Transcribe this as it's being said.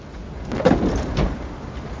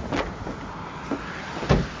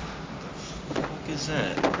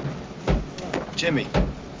Jimmy.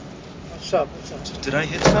 What's up? Did I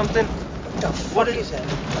hit something? What the fuck is that?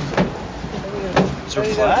 Is there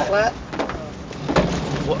flat? Flat?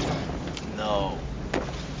 What? No.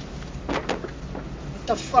 What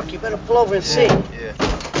the fuck? You better pull over and see. Yeah.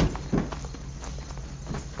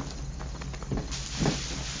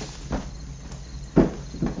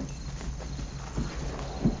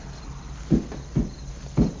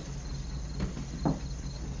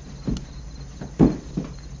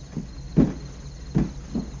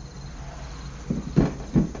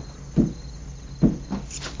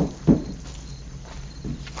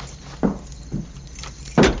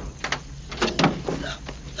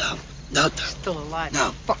 No. Still alive.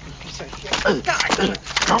 No. Fucking piece of shit. God.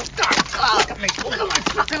 Look at me. Look at my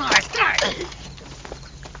fucking eyes. God.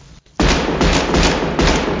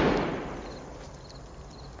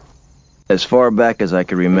 As far back as I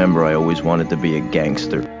can remember, I always wanted to be a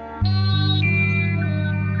gangster.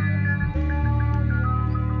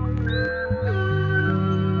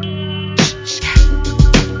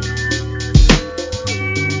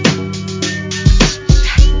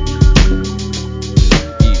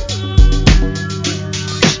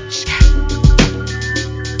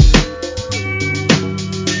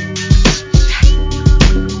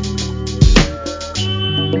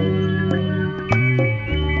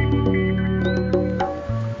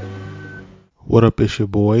 What up, it's your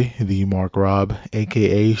boy, the Mark Rob,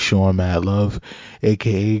 aka Sean Madlove,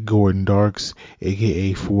 aka Gordon Darks,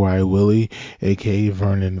 aka Four-Eye Willie, aka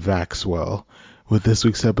Vernon Vaxwell. With this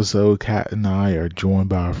week's episode, Kat and I are joined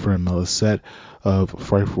by our friend Melisette of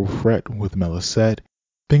Frightful Fret with Melisette.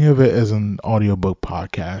 Think of it as an audiobook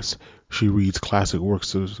podcast. She reads classic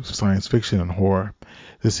works of science fiction and horror.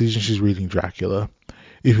 This season she's reading Dracula.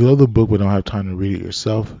 If you love the book but don't have time to read it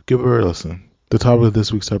yourself, give her a listen. The topic of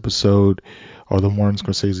this week's episode are the Martin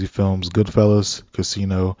Scorsese films Goodfellas,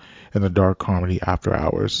 Casino, and the dark comedy After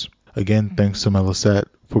Hours. Again, thanks to Melisette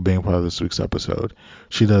for being part of this week's episode.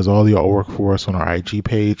 She does all the artwork for us on our IG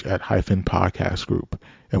page at Hyphen Podcast Group,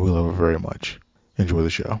 and we love her very much. Enjoy the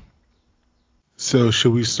show. So,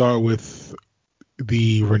 should we start with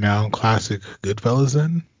the renowned classic Goodfellas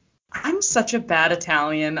then? I'm such a bad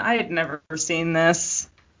Italian. I had never seen this.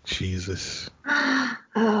 Jesus.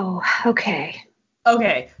 Oh, okay.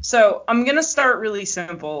 Okay, so I'm going to start really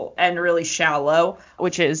simple and really shallow,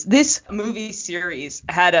 which is this movie series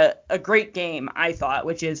had a great game, I thought,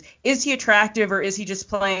 which is he attractive or is he just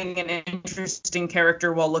playing an interesting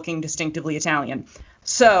character while looking distinctively Italian?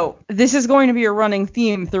 So this is going to be a running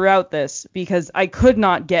theme throughout this because I could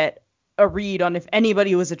not get a read on if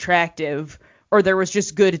anybody was attractive or there was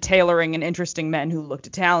just good tailoring and interesting men who looked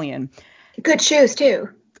Italian. Good shoes, too.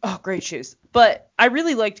 Oh, great shoes. But I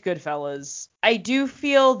really liked Goodfellas. I do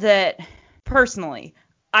feel that, personally,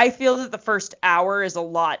 I feel that the first hour is a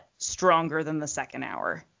lot stronger than the second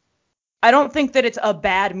hour. I don't think that it's a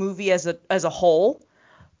bad movie as a whole,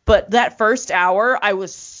 but that first hour, I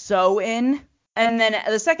was so in. And then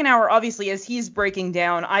the second hour, obviously, as he's breaking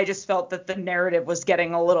down, I just felt that the narrative was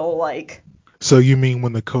getting a little, like... So you mean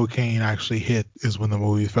when the cocaine actually hit is when the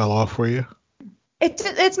movie fell off for you?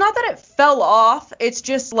 It's not that it fell off. It's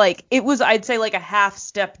just like it was, I'd say, like a half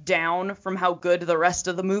step down from how good the rest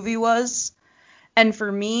of the movie was. And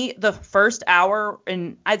for me, the first hour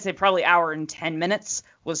and I'd say probably hour and 10 minutes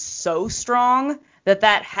was so strong that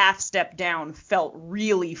half step down felt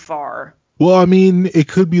really far. Well, I mean, it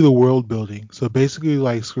could be the world building. So basically,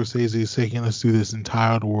 like Scorsese is taking us through this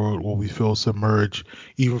entire world where we feel submerged,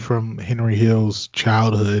 even from Henry Hill's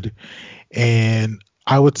childhood. And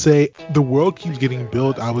I would say the world keeps getting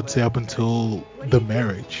built, I would say, up until the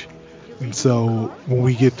marriage. And so when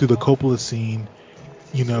we get through the Coppola scene,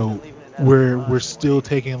 you know, we're still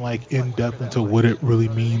taking like in depth into what it really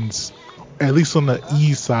means, at least on the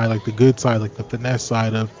ease side, like the good side, like the finesse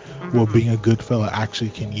side of what being a good fella actually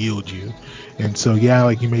can yield you. And so, yeah,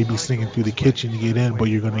 like you may be sneaking through the kitchen to get in, but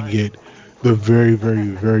you're going to get the very, very,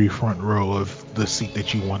 very front row of the seat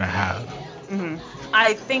that you want to have. Mm-hmm.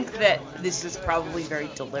 I think that this is probably very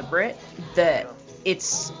deliberate, that it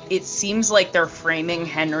seems like they're framing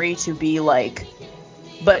Henry to be like,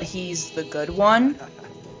 but he's the good one.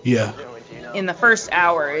 Yeah. In the first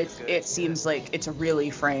hour, it seems like it's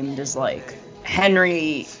really framed as like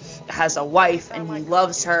Henry has a wife and he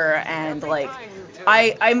loves her, and like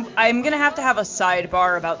I'm gonna have to have a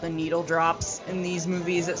sidebar about the needle drops in these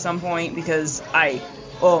movies at some point because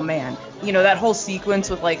oh man, you know, that whole sequence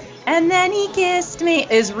with like, and then he kissed me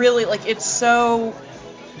is really like, it's so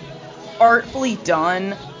artfully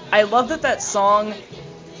done. I love that song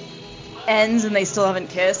ends and they still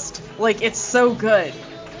haven't kissed. Like, it's so good.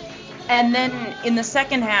 And then in the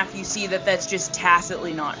second half, you see that that's just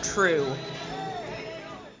tacitly not true.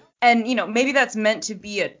 And, maybe that's meant to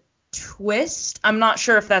be a twist. I'm not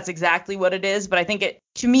sure if that's exactly what it is, but I think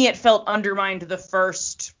to me, it felt undermined the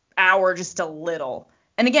first hour just a little.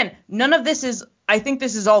 And again, I think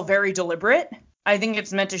this is all very deliberate. I think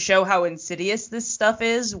it's meant to show how insidious this stuff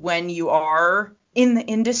is when you are in the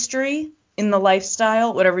industry, in the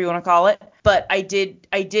lifestyle, whatever you want to call it. But I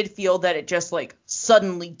did feel that it just like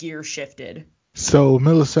suddenly gear shifted. So,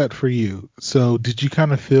 Millicent, for you, so did you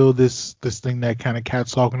kind of feel this thing that kind of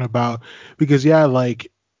Kat's talking about? Because yeah, like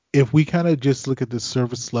if we kind of just look at the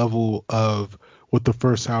surface level of what the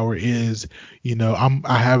first hour is,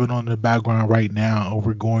 I have it on the background right now.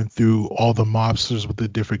 We're going through all the mobsters with the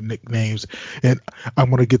different nicknames, and I'm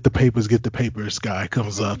gonna get the papers guy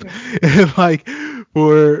comes up, and like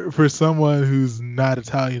for someone who's not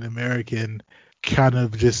Italian American, kind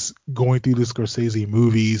of just going through the Scorsese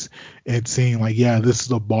movies and seeing like, yeah, this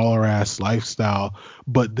is a baller ass lifestyle.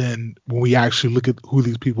 But then when we actually look at who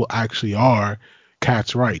these people actually are,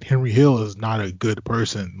 Kat's right. Henry Hill is not a good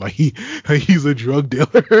person. Like he's a drug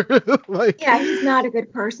dealer. Yeah, he's not a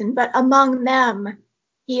good person, but among them,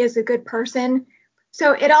 he is a good person.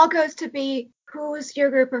 So it all goes to be who's your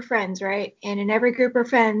group of friends, right? And in every group of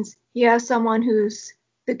friends, you have someone who's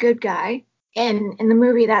the good guy. And in the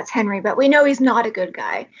movie, that's Henry, but we know he's not a good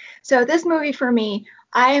guy. So this movie for me,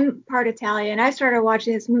 I'm part Italian. I started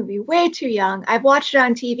watching this movie way too young. I've watched it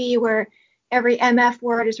on TV where every MF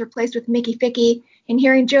word is replaced with Mickey Ficky, and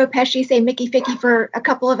hearing Joe Pesci say Mickey Ficky for a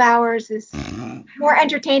couple of hours is more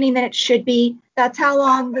entertaining than it should be. That's how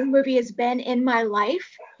long the movie has been in my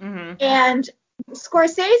life. Mm-hmm. And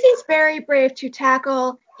Scorsese's very brave to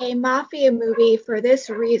tackle a mafia movie for this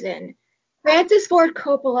reason. Francis Ford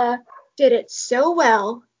Coppola did it so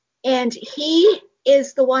well, and he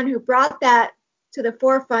is the one who brought that to the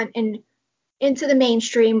forefront and into the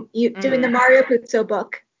mainstream, doing the Mario Puzo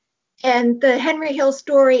book. And the Henry Hill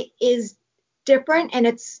story is different, and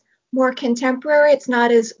it's more contemporary. It's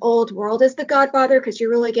not as old world as The Godfather, because you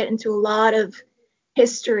really get into a lot of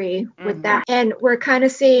history with that. And we're kind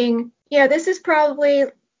of seeing, this is probably,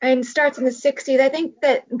 and starts in the 60s. I think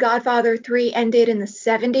that Godfather 3 ended in the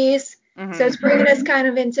 70s. So it's bringing us kind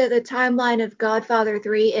of into the timeline of Godfather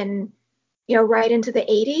 3 and, right into the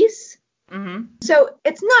 80s. So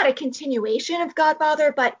it's not a continuation of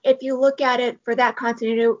Godfather, but if you look at it for that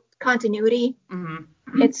continuity,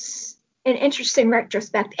 it's an interesting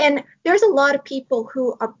retrospect. And there's a lot of people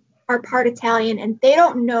who are part Italian, and they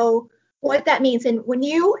don't know what that means. And when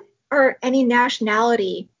you are any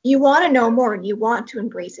nationality, you want to know more and you want to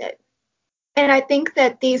embrace it. And I think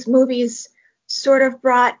that these movies sort of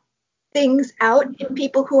brought things out in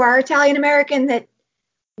people who are Italian American that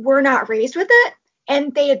were not raised with it,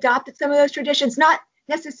 and they adopted some of those traditions, not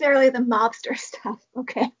necessarily the mobster stuff,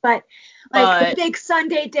 okay, but like the big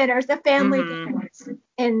Sunday dinners, the family dinners,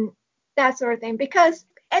 and that sort of thing, because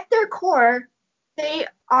at their core, they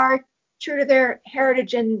are true to their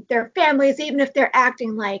heritage and their families, even if they're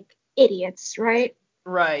acting like idiots, right?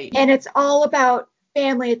 Right. And it's all about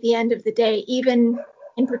family at the end of the day, even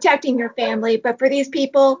in protecting your family. But for these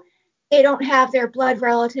people, they don't have their blood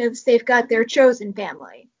relatives. They've got their chosen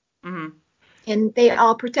family. And they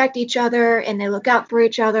all protect each other and they look out for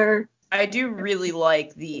each other. I do really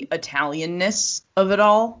like the Italianness of it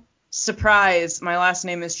all. Surprise, my last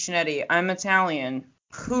name is Chinetti. I'm Italian.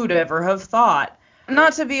 Who'd ever have thought?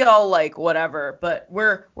 Not to be all like whatever, but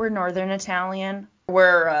we're Northern Italian.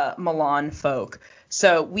 We're Milan folk.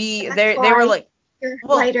 So they were like, you're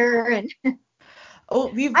lighter and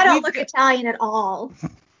I don't look Italian at all.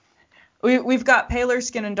 We've got paler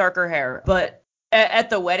skin and darker hair, but at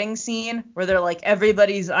the wedding scene where they're like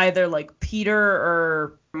everybody's either like Peter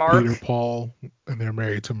or Mark. Peter, Paul, and they're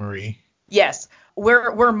married to Marie. Yes,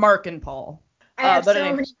 we're Mark and Paul. I have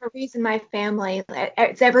many Maries in my family.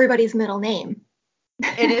 It's everybody's middle name.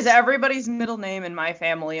 It is everybody's middle name in my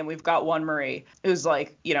family, and we've got one Marie who's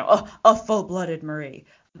like, a full-blooded Marie.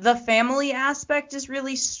 The family aspect is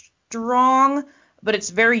really strong, but it's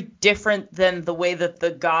very different than the way that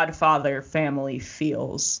the Godfather family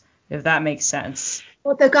feels, if that makes sense.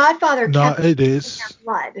 Well, the Godfather kept it is their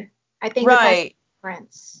blood. I think right. That's the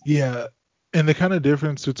difference. Yeah, and the kind of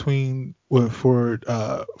difference between what Francis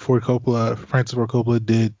Ford Coppola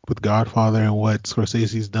did with Godfather and what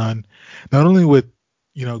Scorsese's done, not only with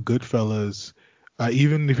Goodfellas,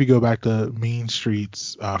 even if you go back to Mean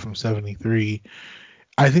Streets from '73.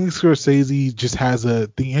 I think Scorsese just has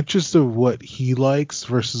the interest of what he likes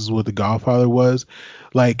versus what The Godfather was.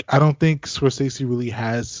 Like, I don't think Scorsese really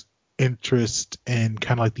has interest in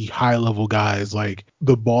kind of like the high level guys, like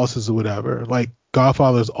the bosses or whatever. Like,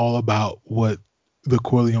 Godfather is all about what the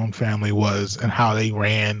Corleone family was and how they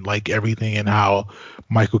ran like everything and how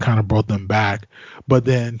Michael kind of brought them back. But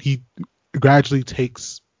then he gradually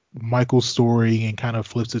takes Michael's story and kind of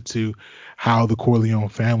flips it to how the Corleone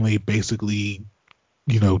family basically,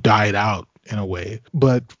 died out in a way.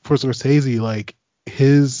 But for Scorsese, like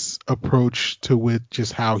his approach to with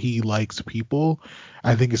just how he likes people,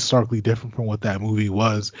 I think is starkly different from what that movie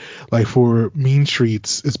was. Like for Mean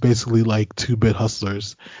Streets, it's basically like two-bit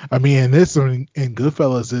hustlers. I mean, in this, in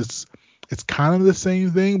Goodfellas, it's kind of the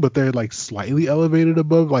same thing, but they're like slightly elevated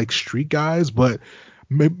above like street guys, but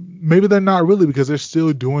maybe they're not really, because they're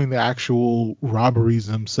still doing the actual robberies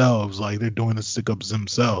themselves. Like they're doing the stick-ups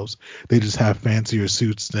themselves. They just have fancier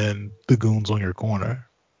suits than the goons on your corner.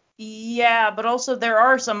 Yeah, but also there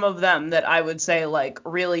are some of them that I would say like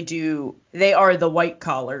really they are the white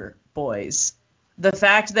collar boys. The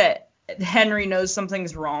fact that Henry knows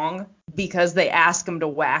something's wrong because they ask him to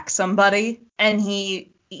whack somebody, and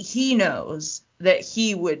he knows that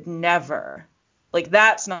he would never, like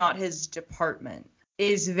that's not his department,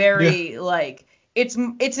 is very like it's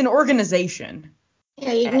an organization.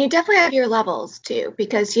 Yeah, you definitely have your levels too,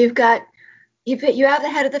 because you have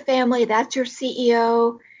the head of the family, that's your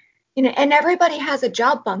CEO, and everybody has a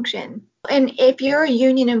job function. And if you're a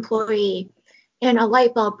union employee and a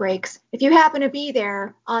light bulb breaks, if you happen to be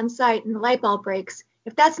there on site and the light bulb breaks,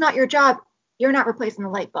 if that's not your job, you're not replacing the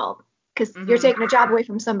light bulb because you're taking a job away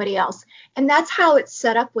from somebody else. And that's how it's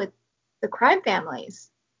set up with the crime families.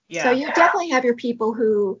 Yeah. So you definitely have the people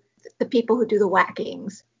who do the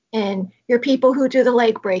whackings, and your people who do the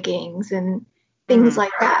leg breakings and things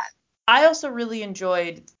like that. I also really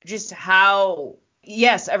enjoyed just how,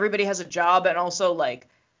 yes, everybody has a job, and also like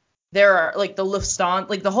there are like the Lufthansa,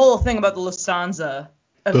 like the whole thing about the Lufthansa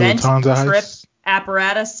event, trip, heist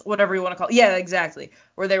apparatus, whatever you want to call it. Yeah, exactly.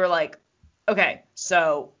 Where they were like, okay,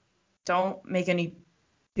 so don't make any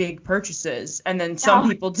big purchases. And then some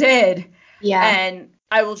people did. Yeah. And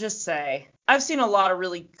I will just say, I've seen a lot of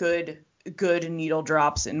really good needle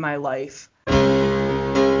drops in my life.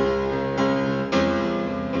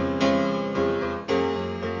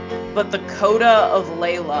 But the coda of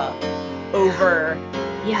Layla over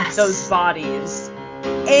those bodies,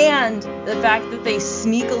 and the fact that they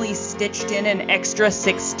sneakily stitched in an extra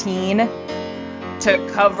 16 to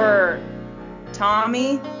cover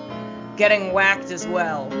Tommy getting whacked as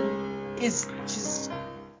well, is just...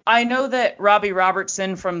 I know that Robbie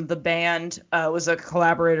Robertson from the band was a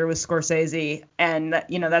collaborator with Scorsese, and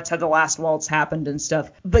that's how The Last Waltz happened and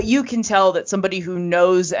stuff. But you can tell that somebody who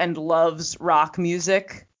knows and loves rock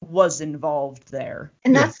music was involved there.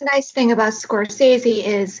 And that's the nice thing about Scorsese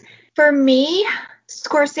is, for me,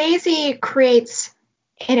 Scorsese creates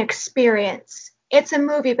an experience. It's a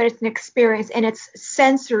movie, but it's an experience, and it's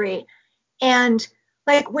sensory. And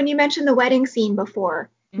like when you mentioned the wedding scene before,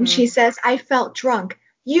 and she says, "I felt drunk."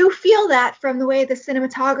 You feel that from the way the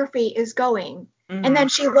cinematography is going. And then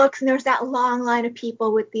she looks, and there's that long line of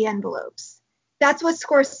people with the envelopes. That's what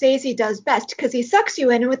Scorsese does best, because he sucks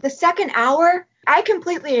you in. And with the second hour, I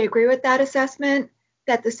completely agree with that assessment,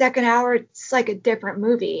 that the second hour, it's like a different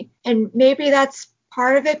movie. And maybe that's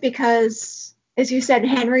part of it because, as you said,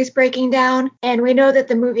 Henry's breaking down, and we know that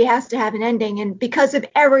the movie has to have an ending. And because of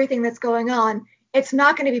everything that's going on, it's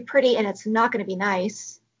not going to be pretty, and it's not going to be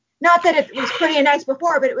nice. Not that it was pretty and nice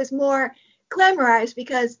before, but it was more glamorized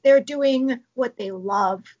because they're doing what they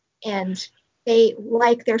love, and they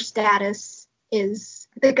like their status is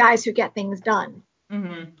the guys who get things done.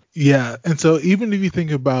 Yeah, and so even if you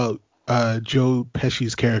think about Joe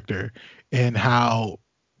Pesci's character and how,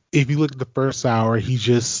 if you look at the first hour, he's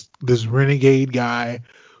just this renegade guy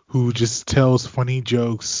who just tells funny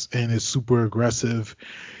jokes and is super aggressive.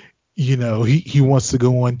 He wants to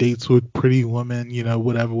go on dates with pretty women,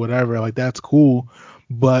 whatever. Like, that's cool.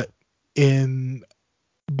 But in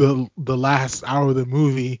the last hour of the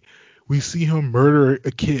movie, we see him murder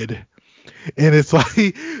a kid. And it's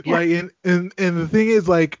like, and the thing is,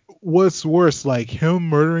 like, what's worse, like him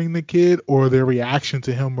murdering the kid or their reaction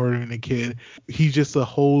to him murdering the kid? He's just a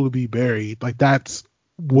hole to be buried. Like, that's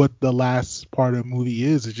what the last part of the movie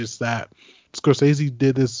is. It's just that Scorsese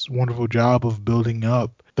did this wonderful job of building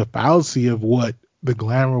up the fallacy of what the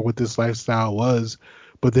glamour with this lifestyle was,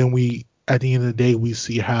 but then at the end of the day, we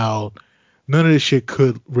see how none of this shit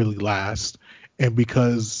could really last, and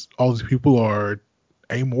because all these people are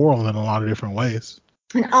amoral in a lot of different ways.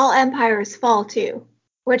 And all empires fall too,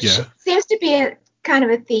 which seems to be kind of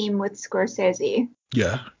a theme with Scorsese.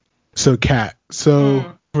 Yeah. So, Kat,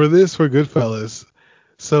 for Goodfellas,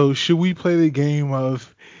 so should we play the game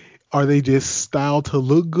of, are they just styled to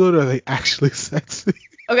look good, or are they actually sexy?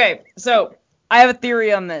 Okay, so I have a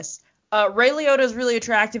theory on this. Ray Liotta is really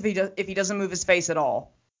attractive if he doesn't move his face at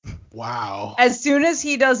all. Wow. As soon as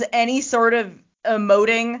he does any sort of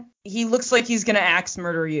emoting, he looks like he's gonna axe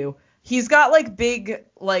murder you. He's got like big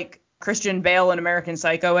like Christian Bale and American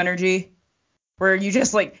Psycho energy, where you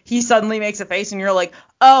just like he suddenly makes a face and you're like,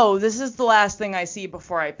 oh, this is the last thing I see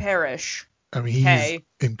before I perish. I mean, he's Okay.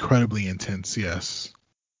 incredibly intense, yes.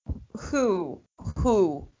 Who,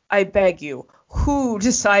 I beg you, who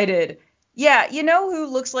decided? Yeah, you know who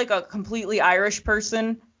looks like a completely Irish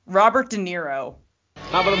person? Robert De Niro.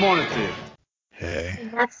 Top of the morning to you. Hey.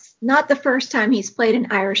 And that's not the first time he's played an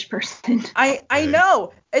Irish person. I Hey.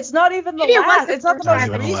 know. It's not even the Maybe it was last. the It's not the first Not most time,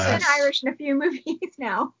 even but the he's been recent. last. Irish in a few movies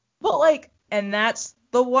now. But like, and that's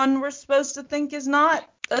the one we're supposed to think is not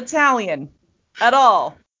Italian at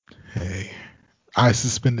all. Hey. I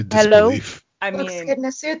suspended Hello? disbelief. I Looks mean, good in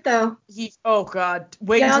a suit, though. oh god,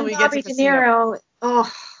 wait until Young we get to Bobby De Casino. Niro.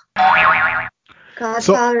 Oh.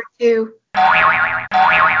 Godfather 2.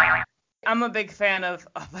 I'm a big fan of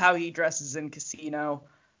how he dresses in Casino.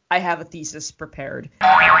 I have a thesis prepared.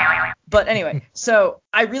 But anyway, so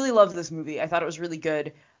I really loved this movie. I thought it was really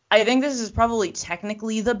good. I think this is probably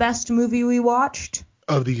technically the best movie we watched.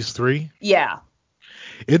 Of these three, Yeah.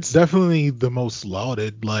 it's definitely the most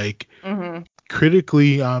lauded. Like, Mm-hmm.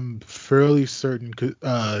 critically, I'm fairly certain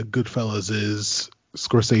Goodfellas is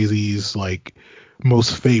Scorsese's like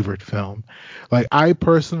most favorite film. Like, I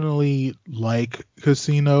personally like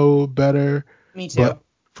Casino better, Me too. but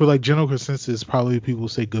for like general consensus, probably people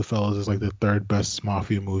say Goodfellas is like the third best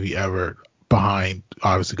mafia movie ever, behind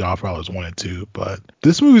obviously Godfather's 1 and 2. But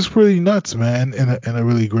this movie's pretty nuts, man, in a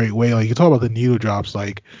really great way. Like, you talk about the needle drops,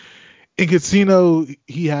 like in Casino,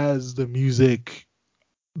 he has the music.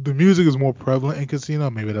 The music is more prevalent in Casino.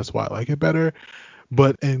 Maybe that's why I like it better.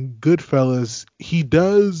 But in Goodfellas, he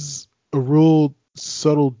does a real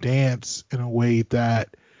subtle dance in a way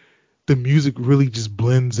that the music really just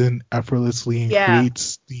blends in effortlessly and Yeah.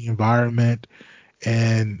 creates the environment.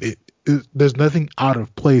 And there's nothing out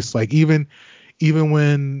of place. Like, even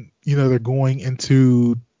when, they're going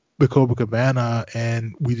into the Copacabana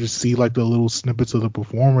and we just see like the little snippets of the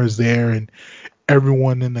performers there, and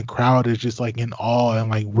everyone in the crowd is just like in awe, and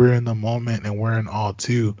like we're in the moment and we're in awe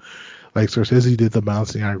too. Like, Scorsese did the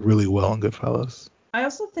balancing act really well in Goodfellas. I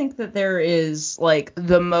also think that there is like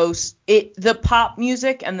the pop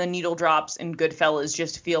music and the needle drops in Goodfellas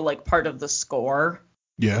just feel like part of the score.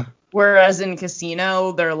 Yeah. Whereas in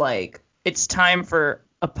Casino, they're like, it's time for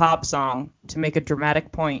a pop song to make a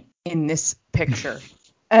dramatic point in this picture.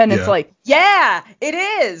 And it's Yeah. like, yeah, it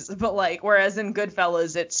is. But like, whereas in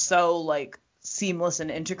Goodfellas, it's so like seamless and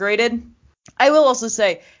integrated. I will also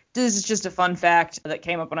say, this is just a fun fact that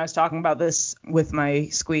came up when I was talking about this with my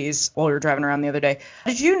squeeze while we were driving around the other day.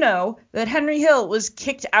 Did you know that Henry Hill was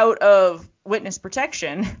kicked out of witness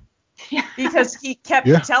protection Yeah. because he kept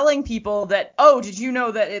Yeah. telling people that, oh, did you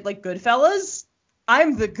know that it like Goodfellas?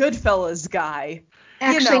 I'm the Goodfellas guy.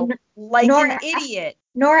 Actually, Like Nora- an idiot.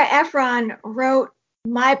 Nora Ephron wrote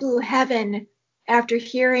My Blue Heaven after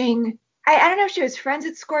hearing. I don't know if she was friends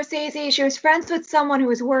with Scorsese. She was friends with someone who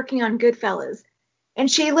was working on Goodfellas. And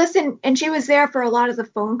she listened, and she was there for a lot of the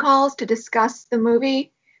phone calls to discuss the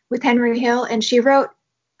movie with Henry Hill. And she wrote,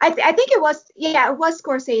 I think it was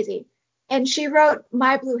Scorsese. And she wrote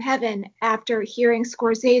My Blue Heaven after hearing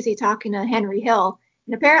Scorsese talking to Henry Hill.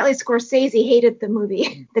 And apparently Scorsese hated the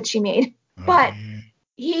movie that she made. But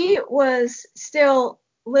he was still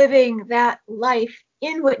living that life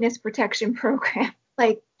in witness protection program,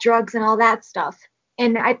 like drugs and all that stuff.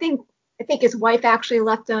 And I think his wife actually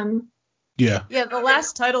left him. Yeah. Yeah, the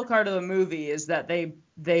last title card of the movie is that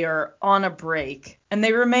they are on a break, and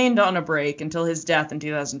they remained on a break until his death in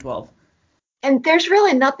 2012. And there's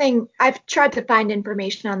really nothing. I've tried to find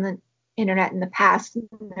information on the internet in the past.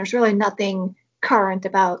 There's really nothing current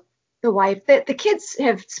about the wife. The kids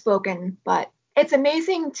have spoken, but it's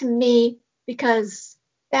amazing to me because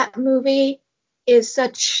that movie is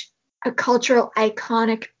such a cultural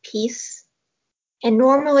iconic piece. And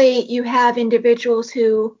normally you have individuals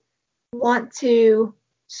who want to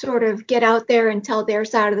sort of get out there and tell their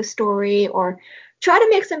side of the story or try to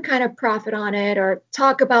make some kind of profit on it or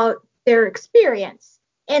talk about their experience.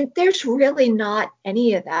 And there's really not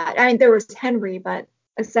any of that. I mean, there was Henry, but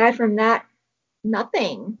aside from that,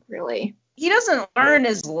 nothing really. He doesn't learn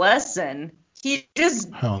his lesson. He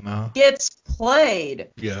just Hell no. gets played.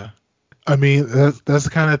 Yeah. I mean, that's the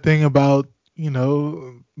kind of thing about,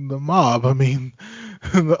 the mob. I mean,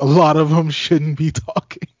 a lot of them shouldn't be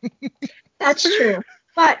talking. That's true.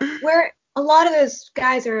 But a lot of those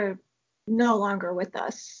guys are no longer with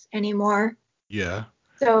us anymore. Yeah.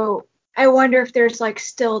 So I wonder if there's like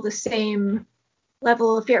still the same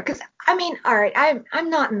level of fear. Because I mean, all right, I'm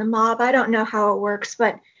not in the mob. I don't know how it works,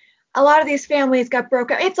 but a lot of these families got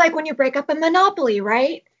broke up. It's like when you break up a monopoly,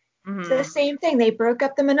 right? It's the same thing. They broke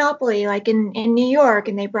up the monopoly, like in New York,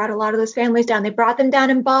 and they brought a lot of those families down. They brought them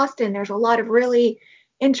down in Boston. There's a lot of really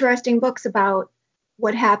interesting books about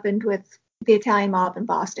what happened with the Italian mob in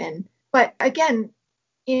Boston. But again,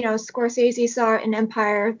 Scorsese saw an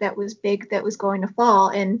empire that was big that was going to fall,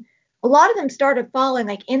 and a lot of them started falling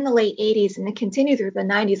like in the late 80s and it continued through the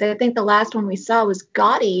 90s. I think the last one we saw was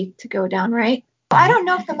Gotti to go down, right? I don't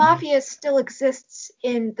know if the mafia still exists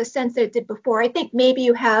in the sense that it did before. I think maybe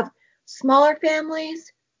you have smaller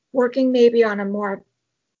families working maybe on a more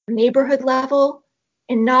neighborhood level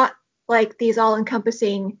and not like these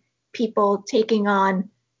all-encompassing people taking on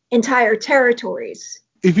entire territories.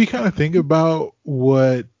 If you kind of think about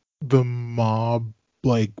what the mob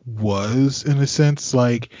like was in a sense,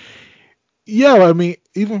 like, yeah, I mean,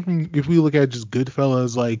 even if we look at just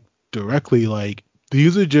Goodfellas, like directly, like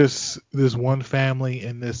these are just this one family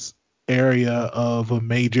in this area of a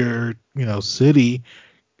major, city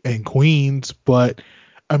in Queens, but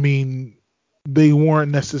I mean, they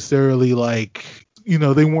weren't necessarily like, they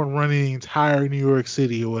weren't running the entire New York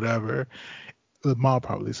City or whatever. The mob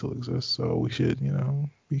probably still exists, so we should,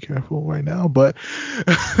 be careful right now. But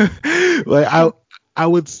like I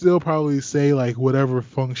would still probably say like whatever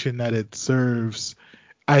function that it serves,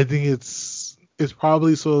 I think it's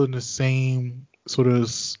probably sort of in the same sort of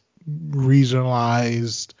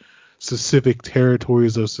regionalized specific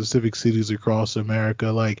territories or specific cities across America.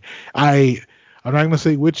 Like I'm not gonna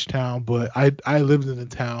say which town, but I lived in a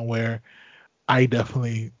town where I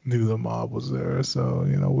definitely knew the mob was there, so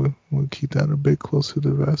we'll keep that a bit close to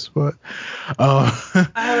the vest. But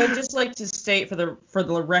I would just like to state for the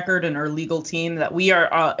record and our legal team that we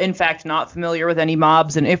are in fact not familiar with any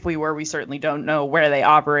mobs, and if we were, we certainly don't know where they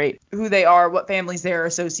operate, who they are, what families they are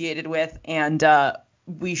associated with, and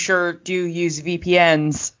we sure do use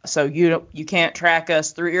VPNs, so you can't track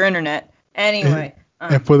us through your internet. Anyway.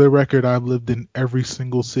 And for the record, I've lived in every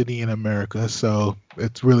single city in America, so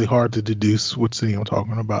it's really hard to deduce what city I'm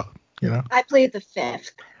talking about, I plead the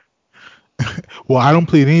fifth. Well, I don't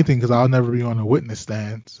plead anything because I'll never be on a witness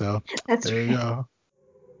stand, so That's there right. you go.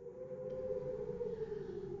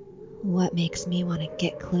 What makes me want to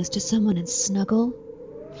get close to someone and snuggle?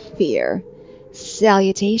 Fear.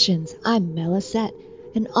 Salutations, I'm Melisette,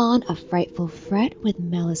 and on A Frightful Fret with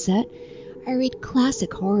Melisette, I read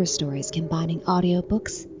classic horror stories combining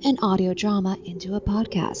audiobooks and audio drama into a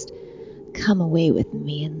podcast. Come away with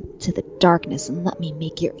me into the darkness and let me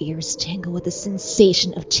make your ears tingle with the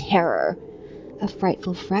sensation of terror. A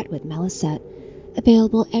Frightful Fret with Melisette.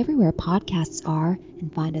 Available everywhere podcasts are,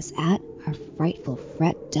 and find us at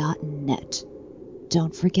afrightfulfret.net.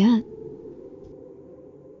 Don't forget.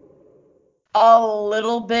 A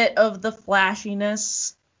little bit of the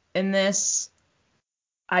flashiness in this,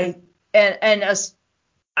 I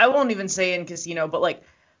won't even say in Casino, but like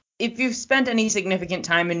if you've spent any significant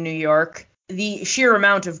time in New York, the sheer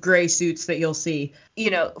amount of gray suits that you'll see,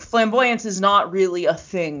 flamboyance is not really a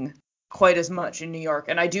thing quite as much in New York,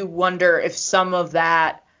 and I do wonder if some of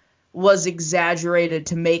that was exaggerated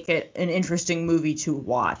to make it an interesting movie to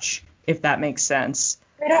watch, if that makes sense.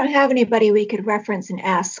 We don't have anybody we could reference and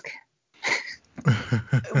ask.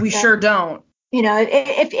 We sure don't.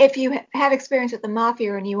 If you have experience with the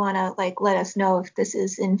mafia and you want to let us know if this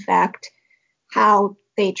is in fact how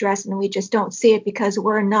they dress and we just don't see it because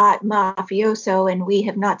we're not mafioso and we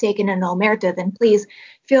have not taken an omerta, then please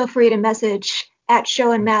feel free to message at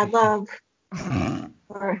Show and Mad Love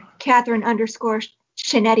or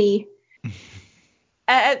Catherine_Chinetti.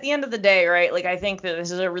 At the end of the day, right, I think that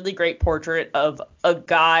this is a really great portrait of a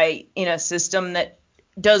guy in a system that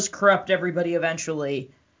does corrupt everybody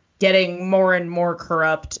eventually, getting more and more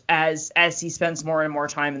corrupt as he spends more and more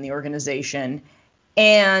time in the organization,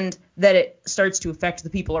 and that it starts to affect the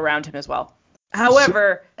people around him as well.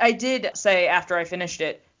 However, I did say after I finished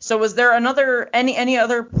it, so was there any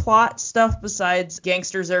other plot stuff besides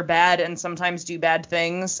gangsters are bad and sometimes do bad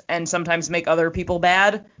things and sometimes make other people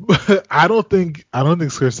bad? I don't think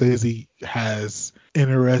Scorsese has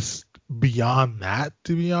interest beyond that,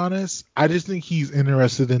 to be honest. I just think he's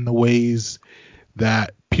interested in the ways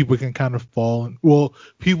that people can kind of fall in. Well,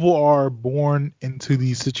 people are born into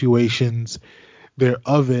these situations, they're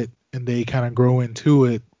of it, and they kind of grow into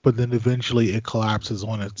it, but then eventually it collapses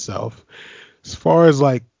on itself. As far as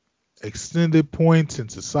extended points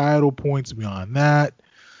and societal points beyond that,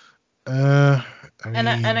 I mean,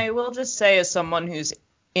 and I will just say, as someone who's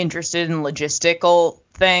interested in logistical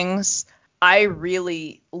things, I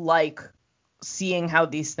really like seeing how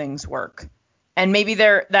these things work. And maybe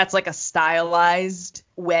that's like a stylized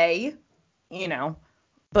way, you know.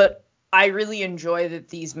 But I really enjoy that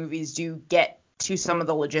these movies do get to some of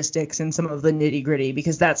the logistics and some of the nitty gritty,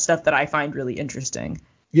 because that's stuff that I find really interesting.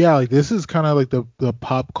 Yeah, like this is kind of like the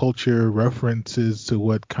pop culture references to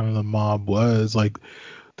what kind of the mob was. Like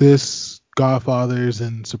this Godfathers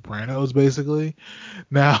and Sopranos, basically.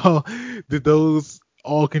 Now, did those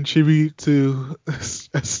all contribute to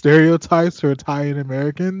stereotypes for Italian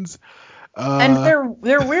Americans? And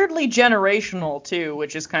they're weirdly generational too,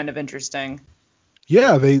 which is kind of interesting.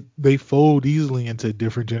 Yeah, they fold easily into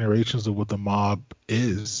different generations of what the mob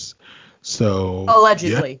is. So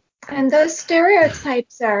Allegedly. And those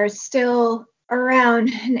stereotypes are still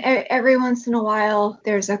around, and every once in a while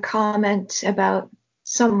there's a comment about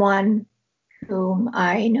someone whom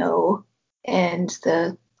I know, and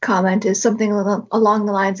the comment is something along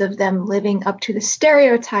the lines of them living up to the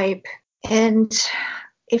stereotype. And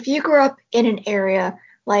if you grew up in an area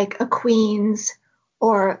like a Queens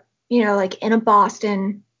or, like in a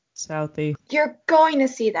Boston, Southie, you're going to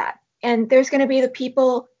see that. And there's going to be the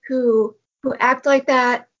people who act like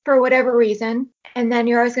that for whatever reason. And then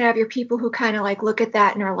you're always going to have your people who kind of like look at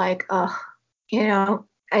that and are like, oh,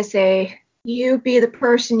 I say, you be the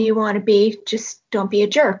person you want to be, just don't be a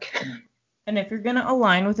jerk. And if you're going to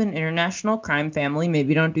align with an international crime family,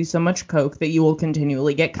 maybe don't do so much coke that you will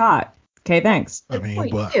continually get caught. Okay, thanks. I mean,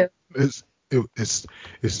 but it's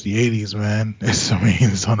the 80s, man.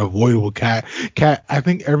 It's unavoidable. Cat. I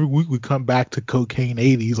think every week we come back to cocaine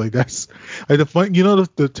 80s. Like that's like the fun.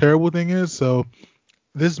 The terrible thing is, so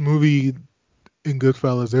this movie in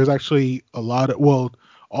Goodfellas, there's actually a lot of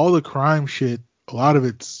all the crime shit. A lot of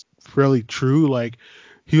it's fairly true. Like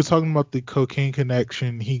he was talking about the cocaine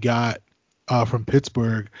connection he got from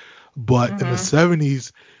Pittsburgh, but in the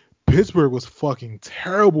 70s. Pittsburgh was fucking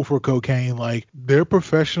terrible for cocaine. Like, they're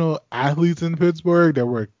professional athletes in Pittsburgh that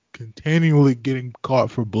were continually getting caught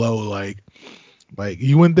for blow. Like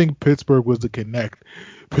you wouldn't think Pittsburgh was the connect.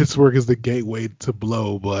 Pittsburgh is the gateway to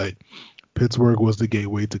blow, but Pittsburgh was the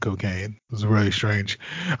gateway to cocaine. It was really strange.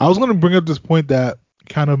 I was going to bring up this point that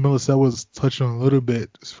kind of Melissa was touching on a little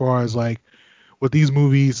bit, as far as like what these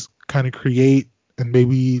movies kind of create, and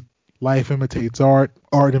maybe life imitates art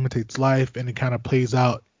imitates life, and it kind of plays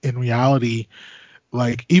out in reality.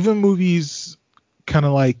 Like even movies kind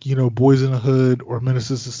of like Boys in the Hood or Menace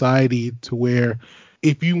to Society, to where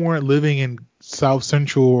if you weren't living in South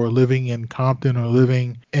Central or living in Compton or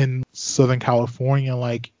living in Southern California,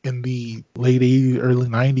 like in the late 80s, early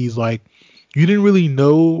 90s, like you didn't really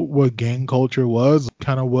know what gang culture was,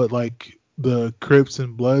 kind of what like the Crips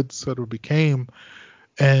and Bloods sort of became.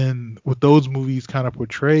 And what those movies kind of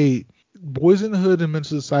portrayed, Boys in the Hood and Menace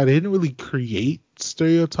to Society didn't really create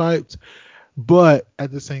stereotypes, but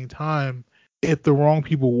at the same time, if the wrong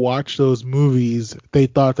people watched those movies, they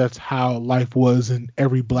thought that's how life was in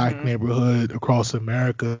every black neighborhood across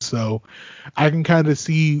America. So I can kind of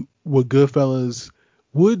see what Goodfellas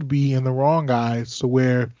would be in the wrong eyes, so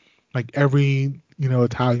where like every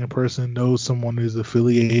Italian person knows someone is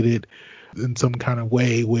affiliated in some kind of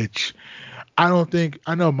way, which I don't think,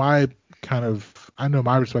 I know my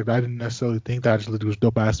respect. I didn't necessarily think that. I just looked at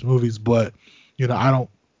dope ass movies, but I don't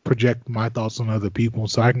project my thoughts on other people,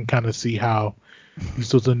 so I can kind of see how these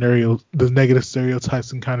sorts of the negative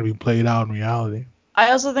stereotypes can kind of be played out in reality.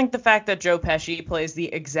 I also think the fact that Joe Pesci plays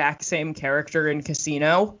the exact same character in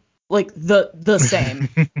Casino, like the same,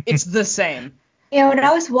 it's the same. When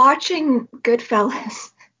I was watching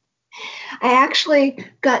Goodfellas, I actually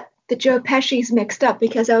got the Joe Pesci's mixed up,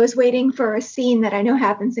 because I was waiting for a scene that I know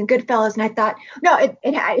happens in Goodfellas, and I thought, no,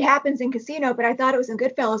 it happens in Casino, but I thought it was in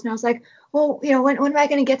Goodfellas, and I was like, well, when am I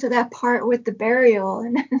going to get to that part with the burial?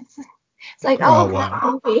 And it's like,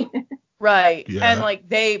 wow. Movie. Right. Yeah. And like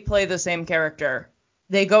they play the same character.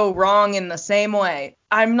 They go wrong in the same way.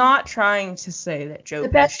 I'm not trying to say that Joe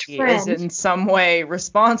Pesci is in some way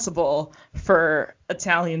responsible for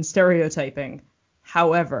Italian stereotyping.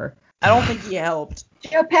 However, I don't think he helped.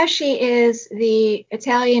 Joe Pesci is the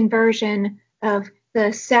Italian version of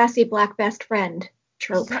the sassy black best friend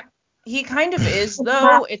trope. He kind of is,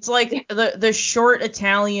 though. It's like the short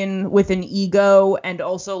Italian with an ego and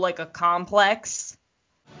also like a complex.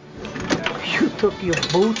 You took your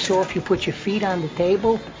boots off, you put your feet on the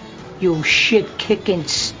table. You shit-kicking,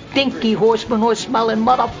 stinky horse smelling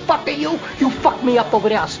motherfucker, you. You fucked me up over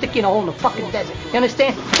there. I'll stick you in a hole in the fucking desert. You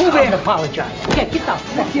understand? Move here and apologize. Yeah, get the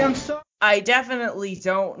fuck here. I definitely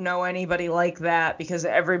don't know anybody like that, because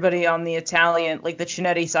everybody on the Italian, like the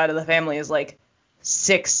Cinetti side of the family, is like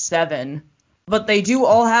 6'7", but they do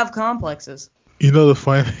all have complexes. The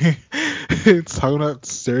funny thing, it's talking about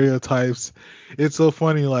stereotypes. It's so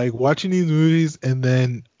funny, like watching these movies, and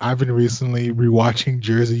then I've been recently rewatching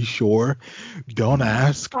Jersey Shore. Don't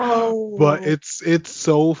ask, but it's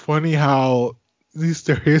so funny how these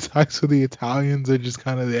stereotypes of the Italians are just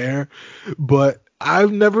kind of there. But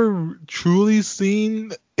I've never truly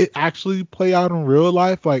seen it actually play out in real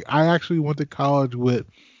life. Like I actually went to college with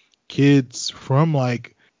kids from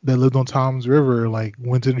like that lived on Tom's River, like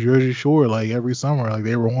went to the Jersey Shore like every summer. Like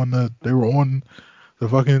they were on the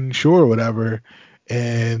fucking shore or whatever,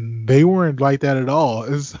 and they weren't like that at all.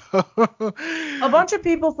 A bunch of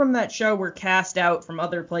people from that show were cast out from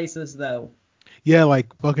other places though. Yeah, like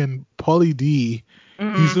fucking Pauly D.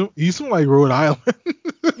 Mm-hmm. He's from like Rhode Island.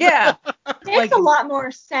 Yeah. Makes a lot more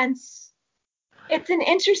sense. It's an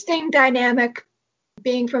interesting dynamic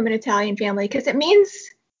being from an Italian family because it means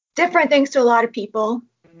different things to a lot of people.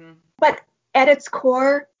 Mm-hmm. But at its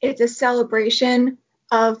core, it's a celebration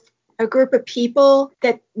of a group of people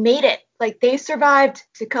that made it. Like they survived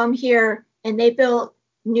to come here and they built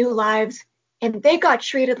new lives and they got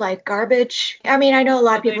treated like garbage. I mean, I know a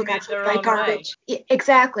lot of people got treated like garbage.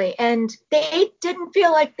 Exactly. And they didn't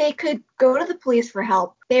feel like they could go to the police for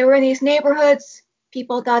help. They were in these neighborhoods.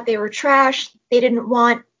 People thought they were trash. They didn't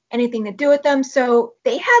want anything to do with them. So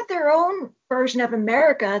they had their own version of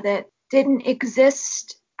America that didn't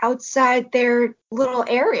exist outside their little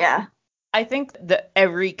area. I think that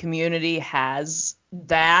every community has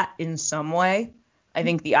that in some way. I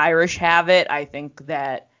think the Irish have it. I think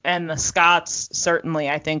that, and the Scots certainly,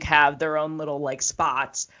 I think, have their own little like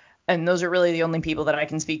spots. And those are really the only people that I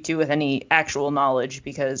can speak to with any actual knowledge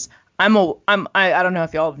because I don't know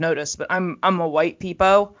if y'all have noticed, but I'm a white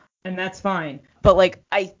peepo, and that's fine. But like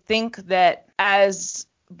I think that as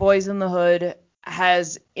Boys in the Hood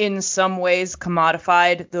has in some ways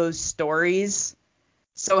commodified those stories,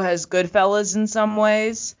 so has Goodfellas in some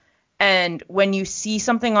ways. And when you see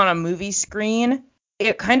something on a movie screen,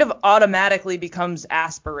 it kind of automatically becomes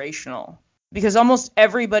aspirational because almost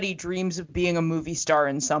everybody dreams of being a movie star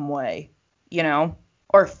in some way, you know,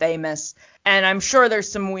 or famous. And I'm sure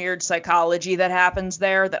there's some weird psychology that happens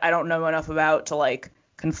there that I don't know enough about to like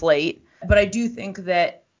conflate. But I do think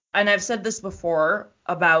that, and I've said this before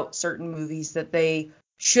about certain movies, that they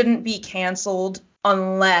shouldn't be canceled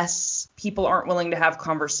unless people aren't willing to have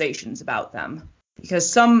conversations about them.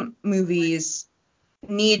 Because some movies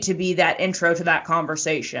need to be that intro to that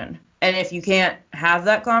conversation. And if you can't have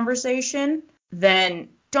that conversation, then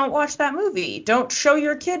don't watch that movie. Don't show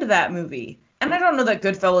your kid that movie. And I don't know that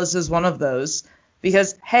Goodfellas is one of those.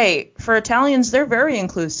 Because, hey, for Italians, they're very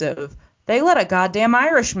inclusive. They let a goddamn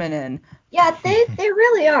Irishman in. Yeah, they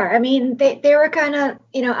really are. I mean, they were kind of,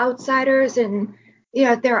 you know, outsiders, and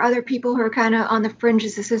there are other people who are kind of on the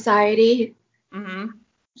fringes of society. Mm-hmm.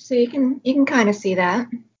 So you can kind of see that.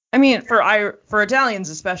 I mean, for Italians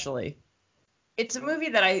especially, it's a movie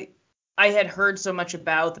that I had heard so much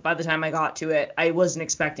about that by the time I got to it, I wasn't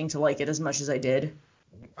expecting to like it as much as I did.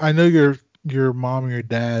 I know your mom and your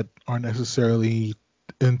dad aren't necessarily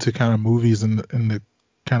into kind of movies in the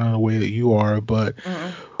kind of the way that you are, but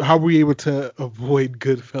how were you able to avoid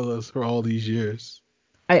Goodfellas for all these years?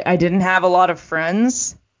 I didn't have a lot of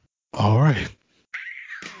friends. All right.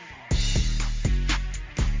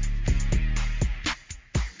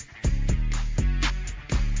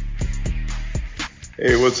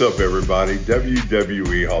 Hey, what's up, everybody?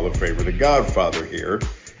 WWE Hall of Famer, The Godfather here.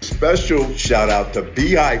 Special shout out to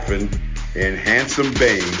B-Hyphen and Handsome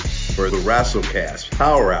Bane for the WrestleCast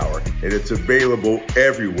Power Hour, and it's available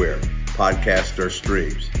everywhere podcasts are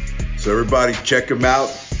streams. So everybody check them out.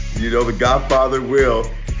 You know The Godfather will,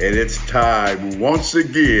 and it's time once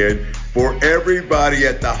again for everybody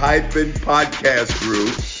at the Hyphen Podcast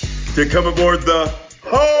Group to come aboard the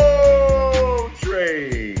Ho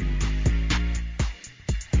Train.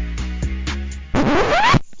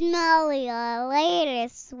 Smell your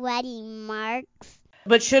latest sweaty marks.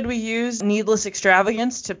 But should we use needless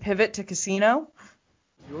extravagance to pivot to casino?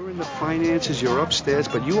 You're in the finances, you're upstairs,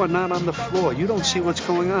 but you are not on the floor. You don't see what's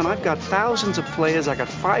going on. I've got thousands of players. I got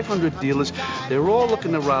 500 dealers. They're all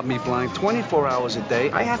looking to rob me blind 24 hours a day.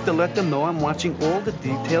 I have to let them know I'm watching all the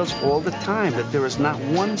details all the time, that there is not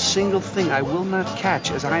one single thing I will not catch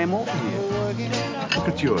as I am over here. Look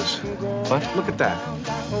at yours. What? Look at that.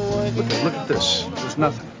 Look at this. There's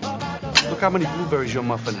nothing. Look how many blueberries your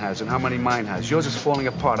muffin has and how many mine has. Yours is falling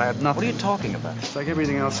apart. I have nothing. What are you talking about? It's like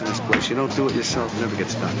everything else in this place. You don't do it yourself, it never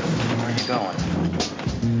gets done. Where are you going?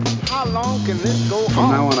 How long can this go on?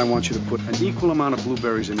 From now on, I want you to put an equal amount of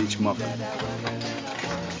blueberries in each muffin.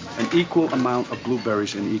 An equal amount of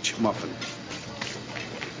blueberries in each muffin.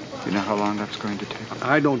 You know how long that's going to take?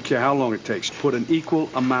 I don't care how long it takes. Put an equal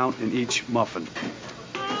amount in each muffin.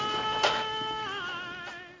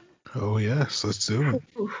 Oh, yes, let's do it.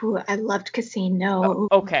 Ooh, I loved Casino.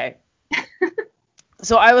 Okay.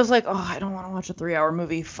 So I was like, oh, I don't want to watch a 3-hour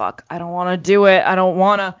movie. Fuck. I don't want to do it. I don't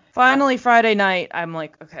want to. Finally, Friday night, I'm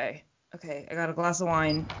like, okay, I got a glass of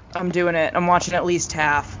wine. I'm doing it. I'm watching at least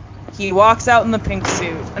half. He walks out in the pink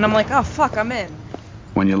suit, and I'm like, oh, fuck, I'm in.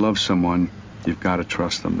 When you love someone, you've got to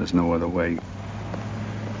trust them. There's no other way.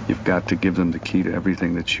 You've got to give them the key to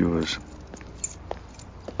everything that's yours.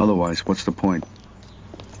 Otherwise, what's the point?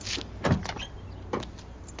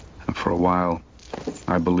 And for a while,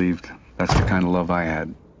 I believed that's the kind of love I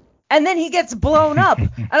had. And then he gets blown up,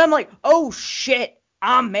 and I'm like, oh, shit,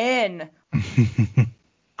 I'm in.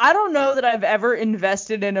 I don't know that I've ever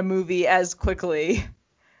invested in a movie as quickly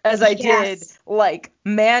as I did, like,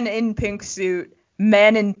 man in pink suit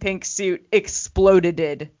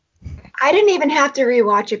exploded. I didn't even have to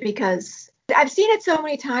rewatch it because I've seen it so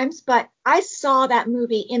many times, but I saw that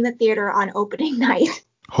movie in the theater on opening night.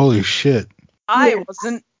 Holy shit. I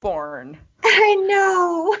wasn't born. I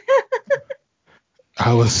know.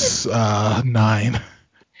 I was 9. I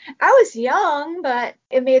was young, but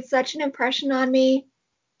it made such an impression on me.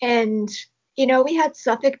 And, you know, we had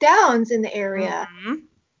Suffolk Downs in the area. Mm-hmm.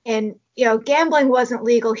 And, you know, gambling wasn't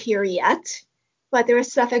legal here yet, but there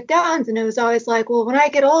was Suffolk Downs. And it was always like, well, when I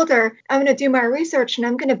get older, I'm going to do my research and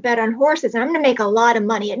I'm going to bet on horses and I'm going to make a lot of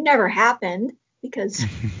money. It never happened because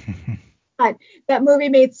that movie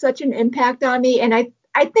made such an impact on me. And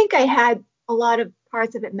I think I had a lot of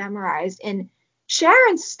parts of it memorized. And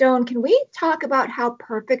Sharon Stone, can we talk about how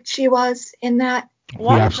perfect she was in that? We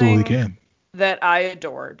absolutely can. That I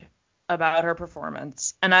adored about her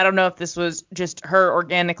performance, and I don't know if this was just her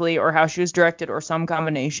organically or how she was directed or some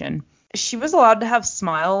combination. She was allowed to have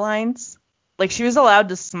smile lines. Like, she was allowed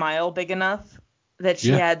to smile big enough that she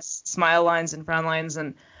had smile lines and frown lines,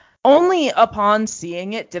 and only upon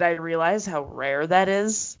seeing it did I realize how rare that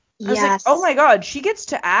is. I was like, oh my god, she gets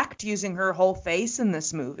to act using her whole face in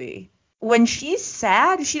this movie. When she's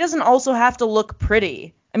sad, she doesn't also have to look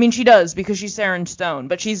pretty. I mean, she does because she's Sharon Stone,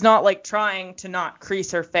 but she's not, like, trying to not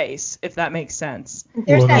crease her face, if that makes sense.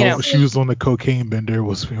 Well, no, she was on the cocaine bender. It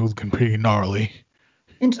was looking pretty gnarly.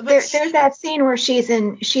 And there's that scene where she's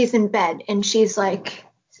in bed and she's like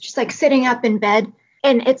sitting up in bed,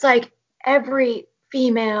 and it's like every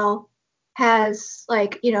female has,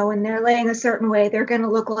 like, you know, when they're laying a certain way, they're going to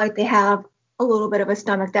look like they have a little bit of a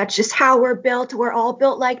stomach. That's just how we're built. We're all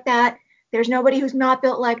built like that. There's nobody who's not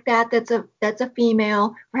built like that. That's a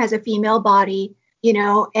female or has a female body, you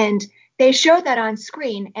know, and they showed that on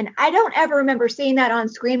screen. And I don't ever remember seeing that on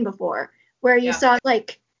screen before, where you saw,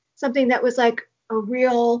 like, something that was like a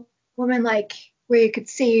real woman, like, where you could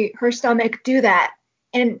see her stomach do that.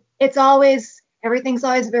 And everything's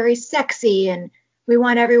always very sexy, and we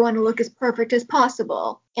want everyone to look as perfect as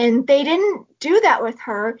possible. And they didn't do that with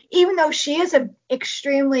her, even though she is an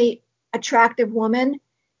extremely attractive woman.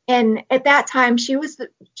 And at that time, she was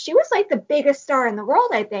like the biggest star in the world,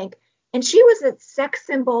 I think. And she was a sex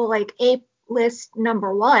symbol, like A-list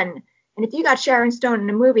 #1. And if you got Sharon Stone in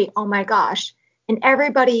a movie, oh my gosh. And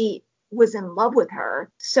everybody was in love with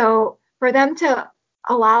her. So for them to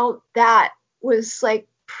allow that was, like,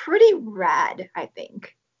 pretty rad, I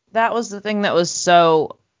think. That was the thing that was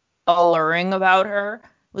so alluring about her,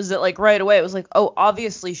 was that, like, right away it was like, oh,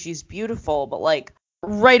 obviously she's beautiful, but, like,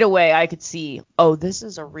 right away I could see, oh, this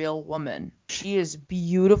is a real woman. She is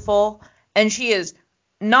beautiful, and she is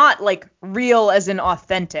not, like, real as in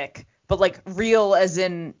authentic, but, like, real as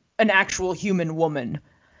in an actual human woman.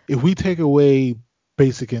 If we take away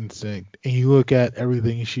Basic Instinct and you look at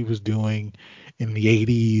everything she was doing in the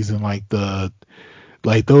 80s and,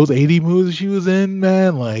 like those 80 movies she was in,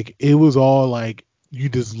 man, like, it was all like, you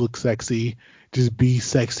just look sexy, just be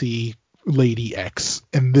sexy Lady X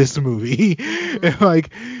in this movie. And,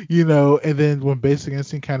 like, you know, and then when Basic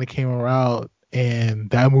Instinct kind of came around, and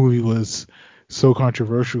that movie was so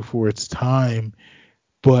controversial for its time,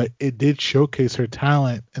 but it did showcase her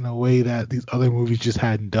talent in a way that these other movies just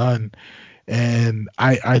hadn't done. And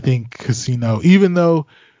I think Casino, even though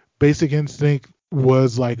Basic Instinct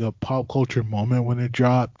was like a pop culture moment when it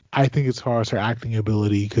dropped, I think as far as her acting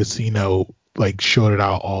ability, Casino, like, showed it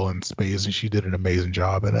out all in space, and she did an amazing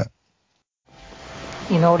job in it.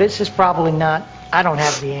 You know, this is probably not, I don't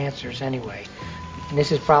have the answers anyway. And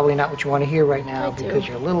this is probably not what you want to hear right now because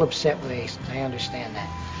you're a little upset with Ace. I understand that.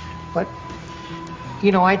 But,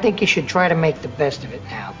 you know, I think you should try to make the best of it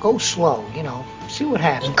now. Go slow, you know, see what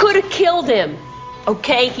happens. He could have killed him.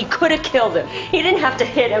 Okay, he could have killed him. He didn't have to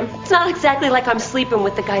hit him. It's not exactly like I'm sleeping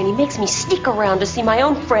with the guy and he makes me sneak around to see my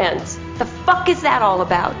own friends. The fuck is that all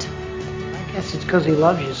about? I guess it's because he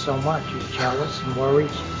loves you so much. He's jealous and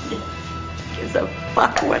worries. Gives a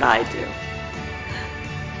fuck what I do.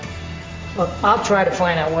 Look, I'll try to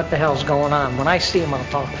find out what the hell's going on. When I see him, I'll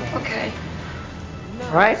talk to him. Okay.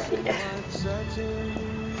 All right? Yeah.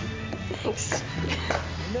 Thanks.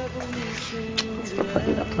 Thanks for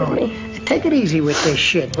putting up with me. Take it easy with this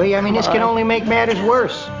shit, will you? I mean, this can only make matters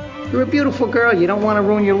worse. You're a beautiful girl. You don't want to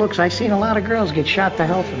ruin your looks. I've seen a lot of girls get shot to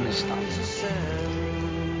hell from this stuff.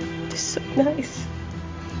 It's so nice.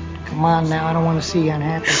 Come on now. I don't want to see you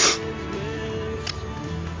unhappy.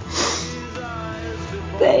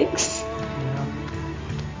 Thanks.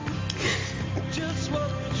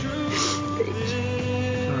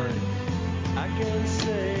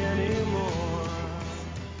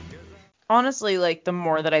 Honestly, like, the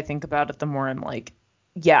more that I think about it, the more I'm like,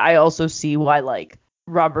 yeah, I also see why, like,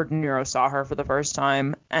 Robert De Niro saw her for the first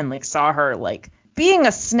time and, like, saw her, like, being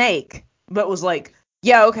a snake, but was like,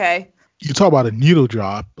 yeah, okay. You talk about a needle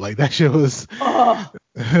drop. Like, that shit was,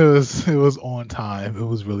 it was on time. It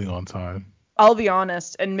was really on time. I'll be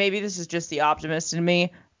honest, and maybe this is just the optimist in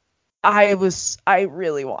me. I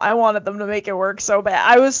wanted them to make it work so bad.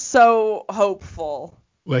 I was so hopeful.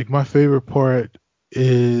 Like, my favorite part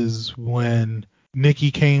is when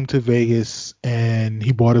Nicky came to Vegas and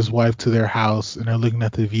he brought his wife to their house and they're looking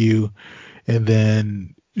at the view, and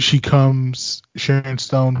then Sharon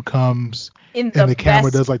Stone comes, and the camera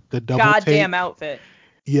does like the double goddamn take. Outfit.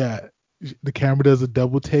 Yeah, the camera does a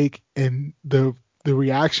double take, and the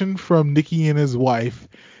reaction from Nicky and his wife,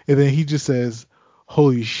 and then he just says,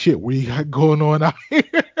 "Holy shit, what you got going on out here?"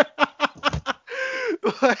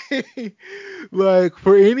 like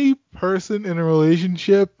for any person in a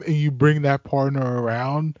relationship and you bring that partner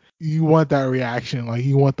around, you want that reaction. Like,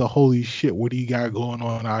 you want the "holy shit, what do you got going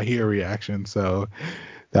on out here" reaction. So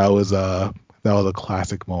that was a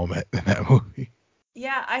classic moment in that movie.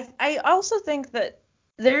 Yeah, I also think that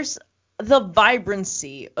there's the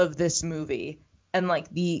vibrancy of this movie and like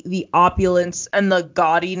the opulence and the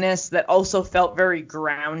gaudiness that also felt very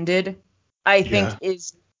grounded. I think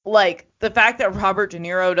is like the fact that Robert De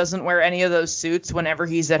Niro doesn't wear any of those suits whenever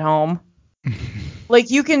he's at home. Like,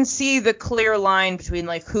 you can see the clear line between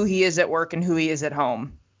like who he is at work and who he is at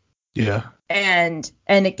home. Yeah. And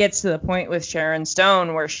it gets to the point with Sharon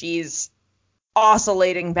Stone where she's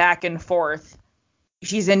oscillating back and forth.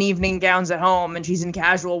 She's in evening gowns at home and she's in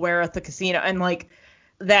casual wear at the casino. And like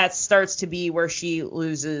that starts to be where she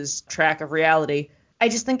loses track of reality. I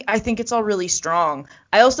think it's all really strong.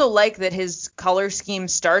 I also like that his color scheme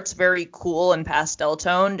starts very cool and pastel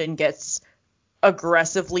toned and gets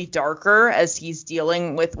aggressively darker as he's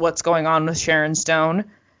dealing with what's going on with Sharon Stone.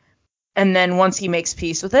 And then once he makes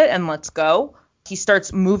peace with it and lets go, he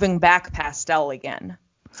starts moving back pastel again.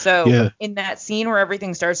 So in that scene where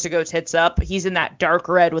everything starts to go tits up, he's in that dark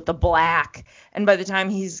red with the black. And by the time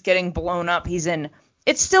he's getting blown up,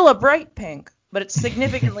 it's still a bright pink, but it's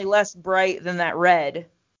significantly less bright than that red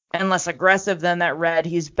and less aggressive than that red.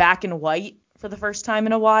 He's back in white for the first time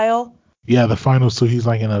in a while. Yeah, the final, so he's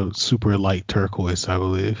like in a super light turquoise, I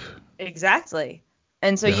believe. Exactly.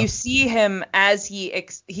 And so you see him as he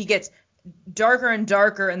gets darker and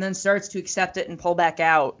darker and then starts to accept it and pull back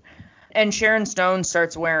out. And Sharon Stone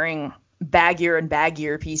starts wearing baggier and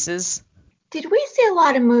baggier pieces. Did we see a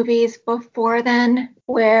lot of movies before then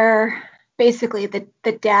where basically the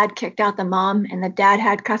dad kicked out the mom and the dad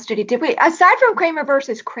had custody? Did we, aside from Kramer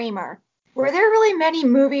versus Kramer, were there really many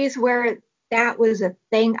movies where that was a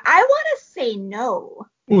thing? I want to say no.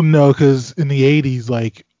 Well, no, because in the 80s,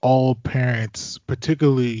 like, all parents,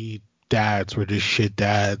 particularly dads, were just shit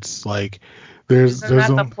dads. Like, there's Isn't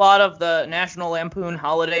that the plot of the National Lampoon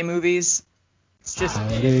holiday movies? It's just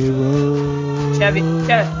Chevy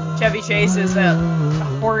Chase is a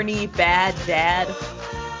horny bad dad.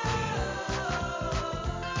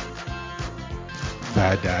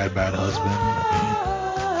 Bad dad, bad husband.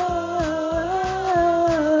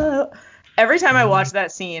 Every time I watch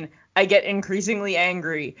that scene, I get increasingly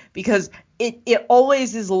angry because it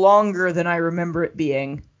always is longer than I remember it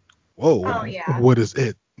being. Whoa. Oh, yeah. What is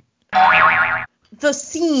it? The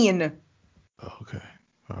scene. Oh, okay.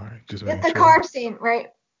 All right. Just It's the car scene, right?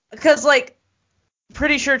 Because, like,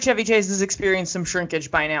 pretty sure Chevy Chase has experienced some shrinkage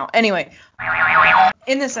by now. Anyway,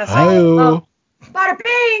 in this essay. Bada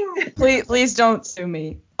bing! Please don't sue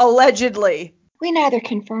me. Allegedly. We neither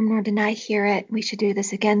confirm nor deny hear it. We should do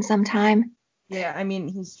this again sometime. Yeah, I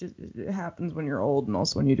mean, it happens when you're old and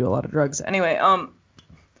also when you do a lot of drugs. Anyway,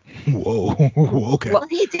 Whoa. Okay. Well,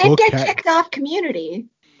 he did get kicked off Community.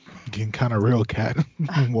 Getting kind of real, Cat.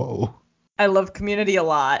 Whoa. I love Community a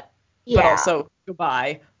lot, but Yeah. also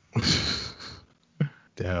goodbye.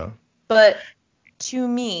 Damn. But to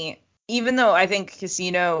me, even though I think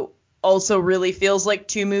Casino also really feels like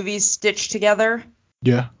two movies stitched together,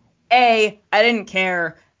 Yeah. A, I didn't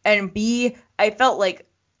care, and B, I felt like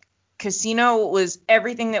Casino was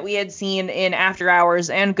everything that we had seen in After Hours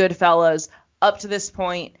and Goodfellas up to this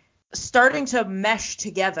point, starting to mesh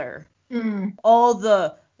together. All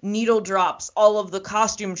the needle drops, all of the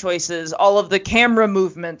costume choices, all of the camera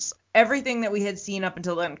movements, everything that we had seen up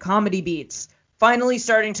until then, comedy beats, finally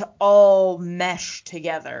starting to all mesh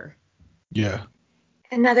together. Yeah.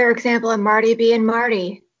 Another example of Marty being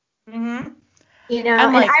Marty. Mm-hmm. You know,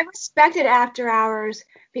 And, like- I respected After Hours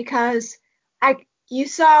because you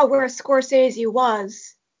saw where Scorsese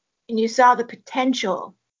was, and you saw the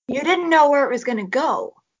potential. You didn't know where it was going to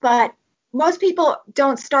go, but most people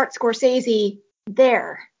don't start Scorsese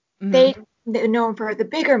there. They know him for the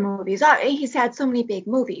bigger movies. He's had so many big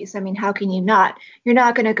movies. I mean, how can you not? You're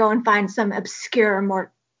not going to go and find some obscure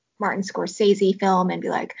Martin Scorsese film and be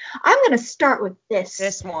like, I'm going to start with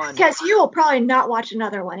this one. Because you will probably not watch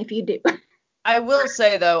another one if you do. I will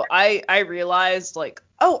say, though, I realized, like,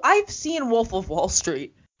 oh, I've seen Wolf of Wall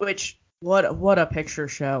Street, which, what a picture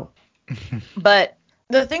show. But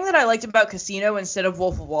the thing that I liked about Casino instead of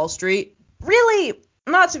Wolf of Wall Street, really,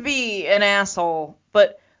 not to be an asshole,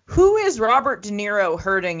 but who is Robert De Niro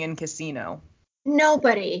hurting in Casino?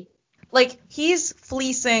 Nobody. Like, he's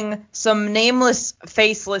fleecing some nameless,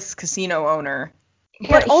 faceless casino owner, Yeah,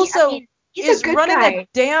 but also he's is a good running guy. a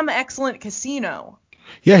damn excellent casino.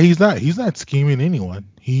 Yeah, he's not scheming anyone.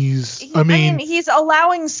 He's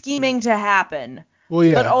allowing scheming to happen. Well,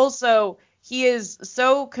 yeah. But also, he is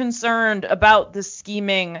so concerned about the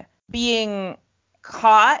scheming being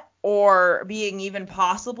caught or being even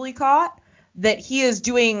possibly caught that he is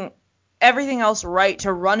doing everything else right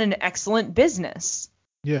to run an excellent business.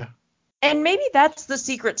 Yeah. And maybe that's the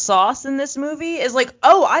secret sauce in this movie, is like,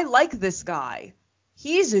 oh, I like this guy.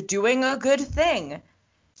 He's doing a good thing.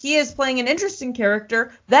 He is playing an interesting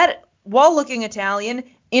character that, while looking Italian,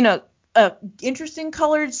 in a interesting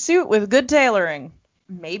colored suit with good tailoring.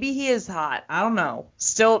 Maybe he is hot. I don't know.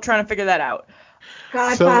 Still trying to figure that out.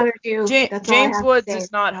 Godfather do. That's all I James have to Woods say.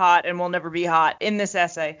 is not hot and will never be hot in this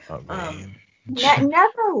essay.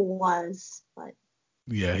 Never was, but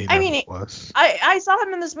Yeah, he I never mean, was. I saw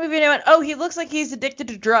him in this movie and I went, oh, he looks like he's addicted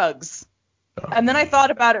to drugs. And then I thought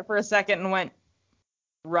about it for a second and went,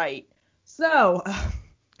 right. So, I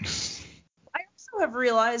also have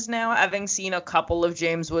realized now, having seen a couple of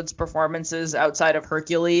James Woods performances outside of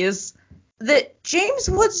Hercules, that James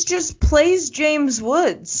Woods just plays James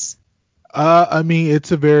Woods. I mean,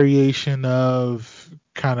 it's a variation of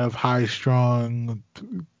kind of high-strung,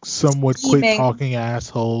 somewhat Scheming. quick-talking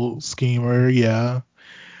asshole schemer, yeah.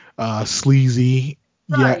 Sleazy.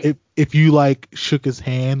 Right. Yeah, if you, like, shook his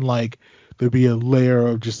hand, like, there'd be a layer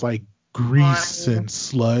of just, like, grease and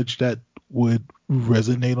sludge that would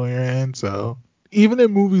resonate on your hand, so... Even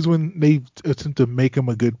in movies when they attempt to make him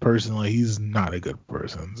a good person, like, he's not a good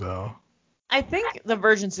person, so... I think The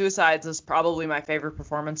Virgin Suicides is probably my favorite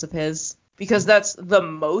performance of his, because that's the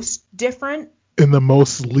most different. And the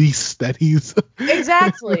most least that he's...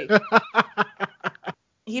 Exactly.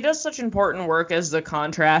 He does such important work as the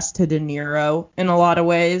contrast to De Niro in a lot of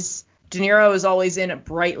ways. De Niro is always in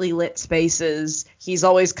brightly lit spaces. He's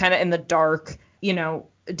always kind of in the dark. You know,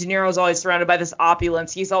 De Niro's always surrounded by this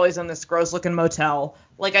opulence. He's always in this gross-looking motel.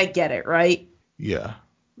 Like, I get it, right? Yeah.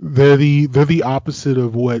 They're the opposite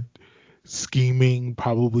of what scheming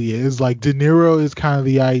probably is. Like, De Niro is kind of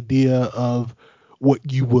the idea of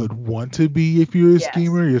what you would want to be if you're a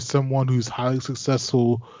schemer. You're someone who's highly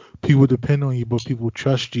successful, people depend on you, but people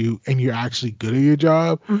trust you, and you're actually good at your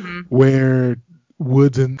job. Where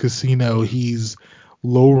Woods in Casino, he's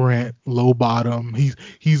low rent, low bottom.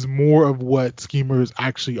 He's more of what schemers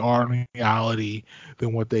actually are in reality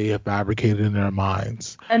than what they have fabricated in their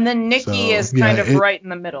minds. And then Nicky is kind of right in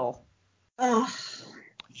the middle.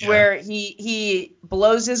 Where he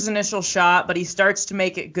blows his initial shot, but he starts to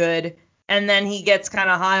make it good, and then he gets kind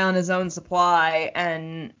of high on his own supply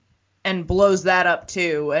and blows that up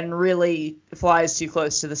too, and really flies too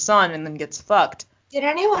close to the sun and then gets fucked. Did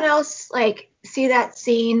anyone else see that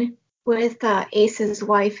scene with Ace's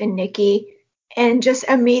wife and Nicky and just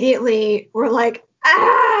immediately were like,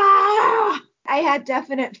 ah! I had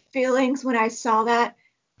definite feelings when I saw that.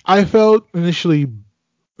 I felt initially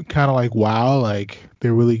kind of like, wow, like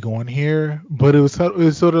they're really going here, but it was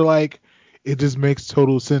sort of like, it just makes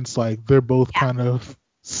total sense. Like, they're both kind of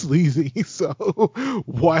sleazy, so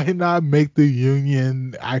why not make the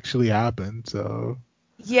union actually happen? So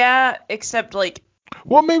Yeah, except like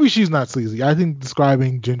Well, maybe she's not sleazy. I think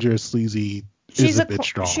describing Ginger as sleazy is a bit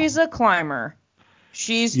strong. she's a climber.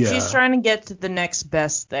 She's trying to get to the next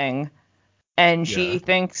best thing, and she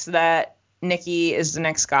thinks that Nikki is the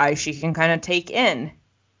next guy she can kind of take in.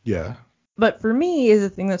 Yeah. But for me, the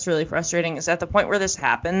thing that's really frustrating is at the point where this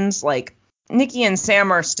happens, like, Nikki and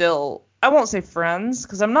Sam are still, I won't say friends,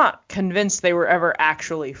 because I'm not convinced they were ever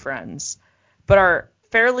actually friends, but are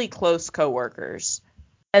fairly close coworkers.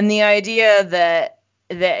 And the idea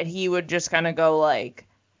that he would just kind of go like,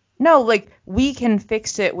 no, like, we can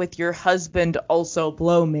fix it with your husband also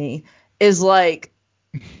blow me, is like,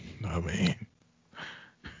 I mean,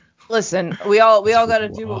 listen, we all gotta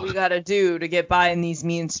do what we gotta do to get by in these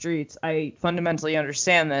mean streets. I fundamentally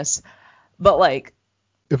understand this, but like,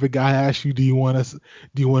 if a guy asks you, do you want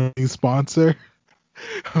a new sponsor?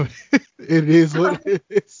 It is what it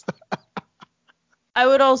is. I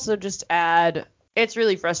would also just add, it's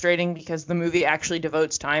really frustrating because the movie actually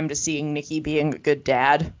devotes time to seeing Nikki being a good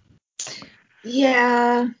dad.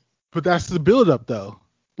 Yeah. But that's the build up, though.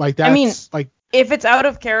 Like, that's, I mean, like, if it's out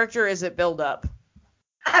of character, is it build up?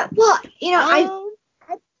 Well, you know,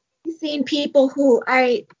 I've seen people who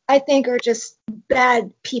I think are just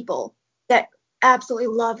bad people that absolutely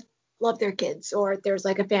love their kids, or there's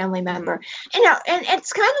like a family member. You know, and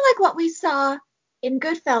it's kind of like what we saw in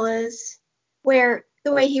Goodfellas, where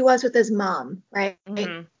the way he was with his mom, right?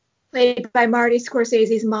 Mm-hmm. Played by Marty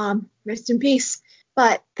Scorsese's mom, rest in peace.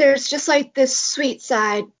 But there's just like this sweet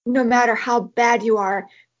side, no matter how bad you are.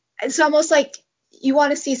 It's almost like you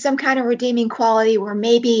want to see some kind of redeeming quality where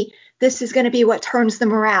maybe this is going to be what turns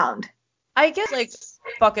them around. I guess like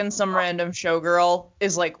fucking some random showgirl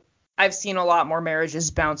is like, I've seen a lot more marriages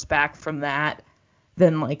bounce back from that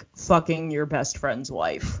than like fucking your best friend's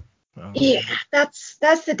wife. Yeah, that's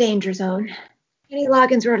the danger zone. Kenny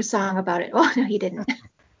Loggins wrote a song about it. Oh, no, he didn't.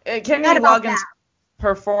 Kenny Loggins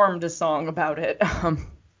performed a song about it.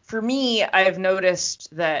 For me, I've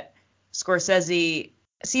noticed that Scorsese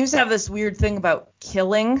seems to have this weird thing about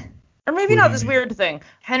killing. Or maybe not this weird thing.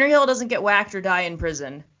 Henry Hill doesn't get whacked or die in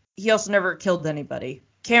prison. He also never killed anybody.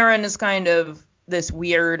 Karen is kind of this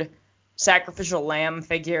weird sacrificial lamb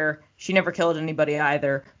figure. She never killed anybody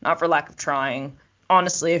either. Not for lack of trying.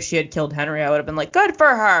 Honestly, if she had killed Henry, I would have been like, good for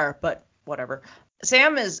her. But whatever.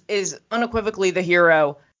 Sam is unequivocally the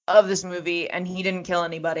hero of this movie, and he didn't kill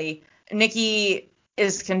anybody. Nikki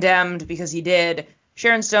is condemned because he did.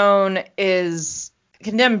 Sharon Stone is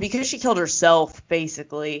condemned because she killed herself,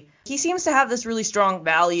 basically. He seems to have this really strong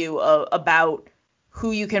value about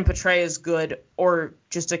who you can portray as good or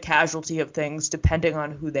just a casualty of things, depending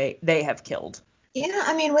on who they have killed. Yeah,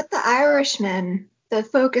 I mean, with The Irishman, the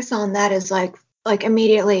focus on that is like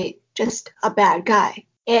immediately just a bad guy,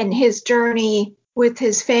 and his journey with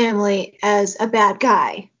his family as a bad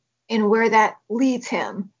guy and where that leads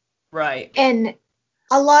him. Right. And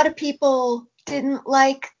a lot of people didn't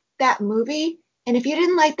like that movie. And if you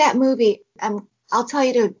didn't like that movie, I'll tell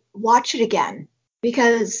you to watch it again,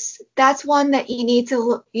 because that's one that you need to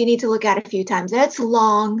look at a few times. It's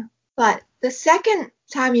long, but the second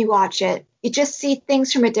time you watch it, you just see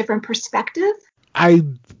things from a different perspective. I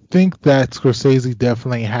think that Scorsese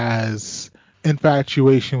definitely has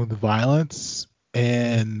infatuation with violence,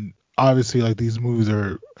 and obviously, like, these movies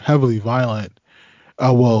are heavily violent.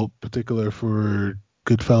 Well, particular for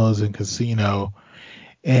Goodfellas and Casino,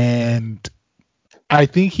 and I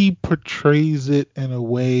think he portrays it in a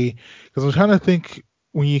way, because I'm trying to think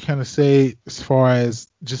when you kind of say as far as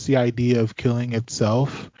just the idea of killing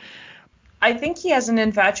itself. I think he has an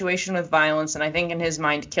infatuation with violence, and I think in his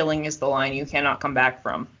mind, killing is the line you cannot come back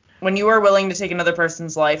from. When you are willing to take another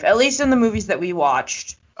person's life, at least in the movies that we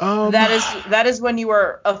watched, that is when you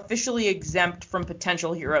are officially exempt from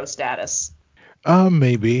potential hero status.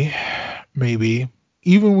 Maybe.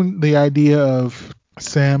 Even when the idea of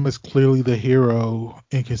Sam is clearly the hero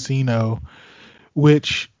in Casino,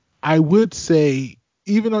 which I would say,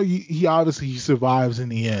 even though he obviously survives in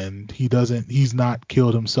the end, he's not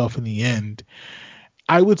killed himself in the end.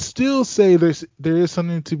 I would still say there is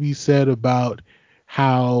something to be said about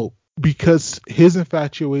how, because his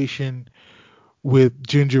infatuation with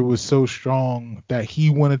Ginger was so strong that he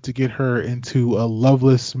wanted to get her into a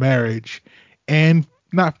loveless marriage and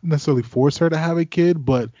not necessarily force her to have a kid,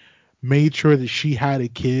 but made sure that she had a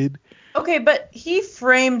kid. Okay, but he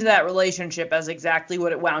framed that relationship as exactly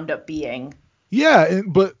what it wound up being. Yeah,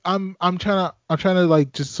 but I'm trying to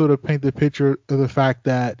like just sort of paint the picture of the fact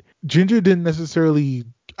that Ginger didn't necessarily,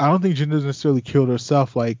 I don't think Ginger necessarily killed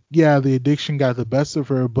herself. Like, yeah, the addiction got the best of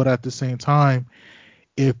her, but at the same time,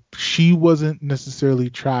 if she wasn't necessarily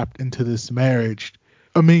trapped into this marriage,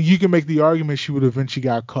 I mean, you can make the argument she would have eventually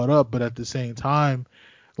got caught up, but at the same time,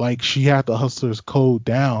 like, she had the hustler's code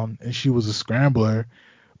down and she was a scrambler.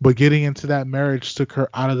 But getting into that marriage took her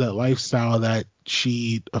out of that lifestyle that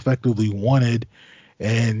she effectively wanted,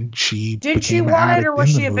 and she Did she became an want it, addict or was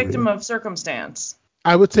in the she a movie. victim of circumstance?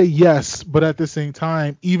 I would say yes, but at the same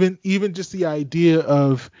time, even just the idea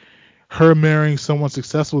of her marrying someone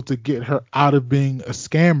successful to get her out of being a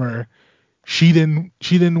scammer, she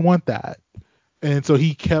didn't want that. And so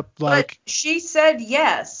he kept But she said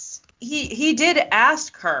yes. He did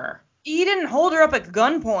ask her. He didn't hold her up at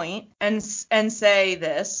gunpoint and say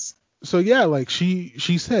this. So yeah, like she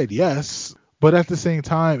said yes, but at the same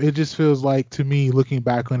time, it just feels like, to me, looking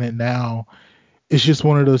back on it now, it's just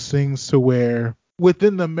one of those things to where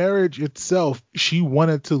within the marriage itself, she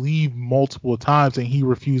wanted to leave multiple times and he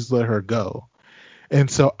refused to let her go. And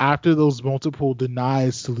so after those multiple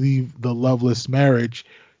denies to leave the loveless marriage,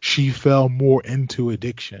 she fell more into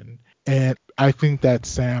addiction. And I think that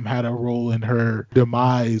Sam had a role in her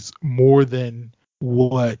demise more than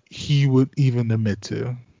what he would even admit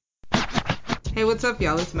to. Hey, what's up,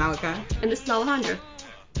 y'all? It's Malachi. And this is Alejandra.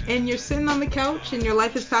 And you're sitting on the couch and your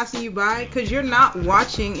life is passing you by because you're not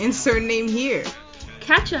watching Insert Name Here.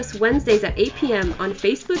 Catch us Wednesdays at 8 p.m. on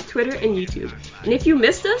Facebook, Twitter, and YouTube. And if you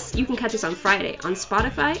missed us, you can catch us on Friday on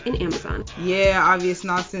Spotify and Amazon. Yeah, Obvious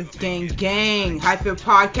Nonsense Gang Gang. Hyper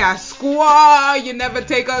Podcast Squad. You never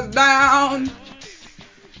take us down.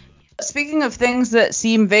 Speaking of things that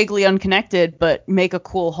seem vaguely unconnected but make a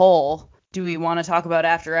cool whole, do we want to talk about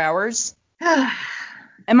After Hours?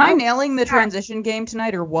 Am I nailing the transition game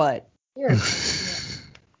tonight or what?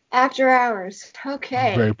 After Hours.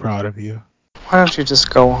 Okay. I'm very proud of you. Why don't you just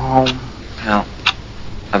go home? Well,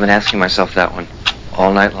 I've been asking myself that one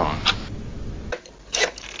all night long.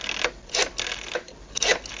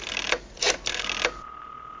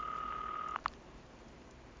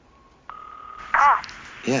 Paul.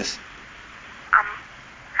 Yes. I'm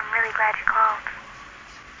really glad you called.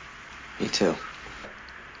 Me too.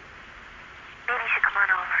 Maybe you should come on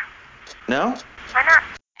over. No? Why not?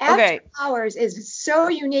 After Hours is so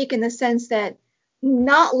unique in the sense that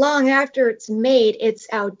not long after it's made, it's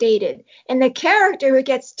outdated. And the character who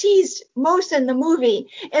gets teased most in the movie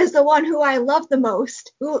is the one who I love the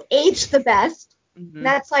most, who aged the best. Mm-hmm.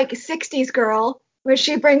 That's like a 60s girl, where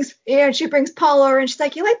she brings Paul over and she's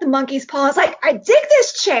like, "You like the monkeys, Paul?" It's like, I dig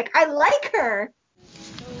this chick. I like her.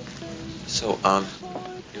 So,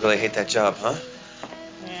 you really hate that job, huh?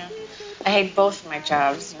 Yeah. I hate both of my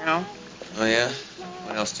jobs, you know? Oh, yeah?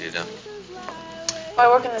 What else do you do? Well,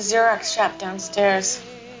 I work in the Xerox shop downstairs.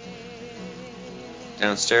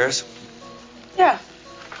 Downstairs? Yeah.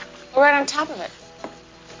 We're right on top of it.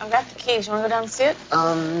 I've got the keys. You want to go down and see it?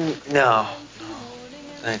 No.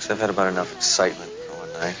 Thanks, I've had about enough excitement for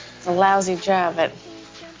one night. It's a lousy job, but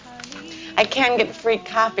I can get free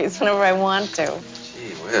copies whenever I want to.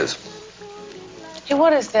 Gee whiz. Hey,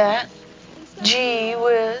 what is that? Gee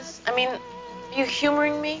whiz. I mean, are you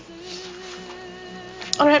humoring me?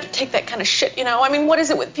 I don't have to take that kind of shit, you know? I mean, what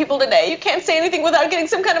is it with people today? You can't say anything without getting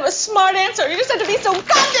some kind of a smart answer. You just have to be so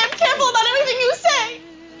goddamn careful about everything you say.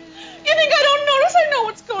 You think I don't notice? I know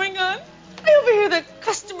what's going on. I overhear the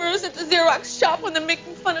customers at the Xerox shop when they're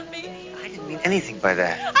making fun of me. I didn't mean anything by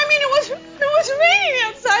that. I mean, it was raining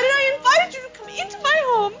outside, and I invited you to come into my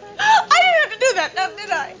home. I didn't have to do that, now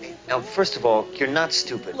did I? Now, first of all, you're not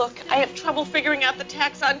stupid. Look, I have trouble figuring out the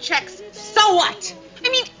tax on checks. So what? I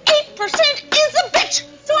mean, 8% is a bitch.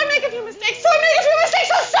 So I make a few mistakes. So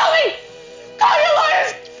sue me. Call your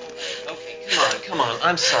lawyers. Okay, come on.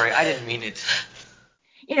 I'm sorry. I didn't mean it.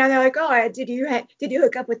 You know, they're like, "Oh, did you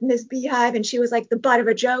hook up with Miss Beehive?" And she was like the butt of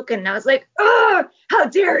a joke. And I was like, "Oh, how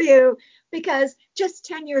dare you?" Because just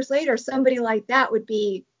 10 years later, somebody like that would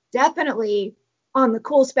be definitely on the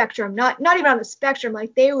cool spectrum. Not even on the spectrum.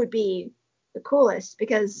 Like, they would be the coolest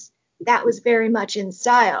because that was very much in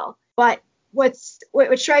style. But what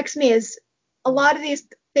strikes me is a lot of these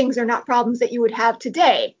things are not problems that you would have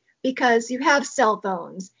today because you have cell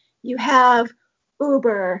phones, you have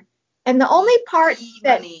Uber. And the only part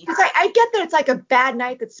that, because I get that it's like a bad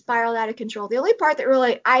night that spiraled out of control. The only part that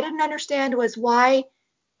really I didn't understand was why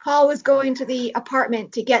Paul was going to the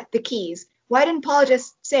apartment to get the keys. Why didn't Paul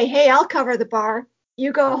just say, "Hey, I'll cover the bar.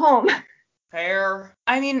 You go home"? Fair.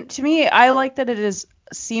 I mean, to me, I like that it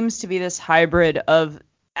seems to be this hybrid of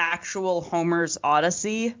actual Homer's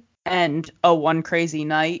Odyssey and a One Crazy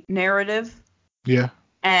Night narrative. Yeah.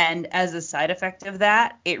 And as a side effect of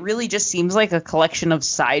that, it really just seems like a collection of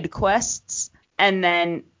side quests. And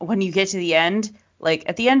then when you get to the end, like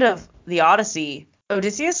at the end of the Odyssey,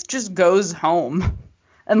 Odysseus just goes home.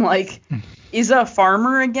 and like is a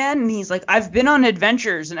farmer again, and he's like, I've been on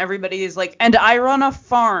adventures, and everybody is like, and I run a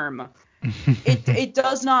farm. It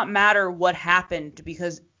does not matter what happened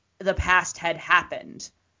because the past had happened.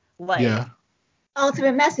 Like, Yeah.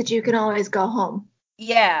 Ultimate message, you can always go home.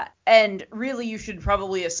 yeah, and really you should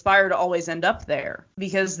probably aspire to always end up there,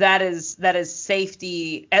 because that is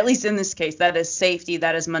safety, at least in this case, that is safety,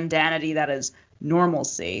 that is mundanity, that is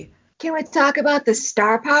normalcy. Can we talk about the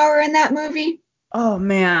star power in that movie? Oh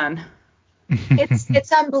man.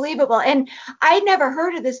 It's unbelievable. And I never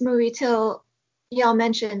heard of this movie till y'all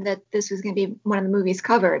mentioned that this was going to be one of the movies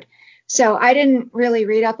covered. So I didn't really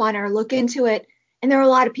read up on it or look into it. And there were a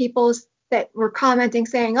lot of people that were commenting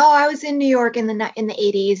saying, "Oh, I was in New York in the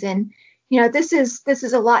 80s, and this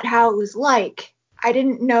is a lot how it was like." I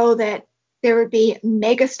didn't know that there would be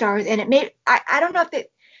megastars, and I don't know if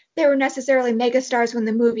they were necessarily megastars when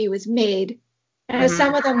the movie was made. I know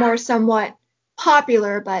some of them were somewhat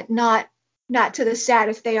popular, but not to the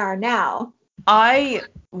status they are now. I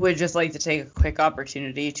would just like to take a quick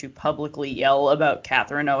opportunity to publicly yell about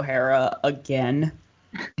Catherine O'Hara again.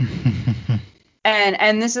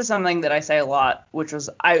 And this is something that I say a lot, which was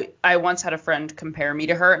I once had a friend compare me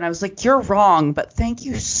to her, and I was like, you're wrong, but thank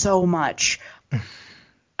you so much.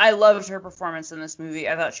 I loved her performance in this movie.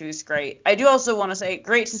 I thought she was great. I do also want to say,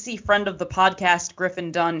 great to see friend of the podcast,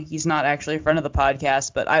 Griffin Dunn. He's not actually a friend of the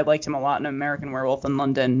podcast, but I liked him a lot in American Werewolf in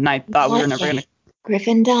London, and I thought we were never going to...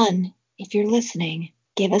 Griffin Dunn, if you're listening,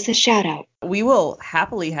 give us a shout out. We will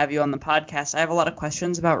happily have you on the podcast. I have a lot of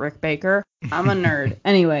questions about Rick Baker. I'm a nerd.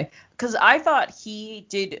 Anyway, because I thought he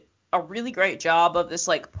did a really great job of this,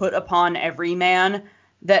 like, put upon every man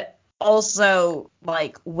that also,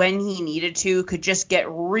 like, when he needed to, could just get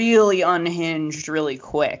really unhinged really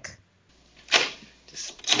quick.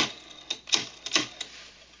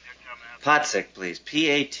 Potzak, please.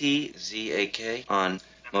 Patzak on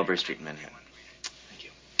Mulberry Street in Manhattan.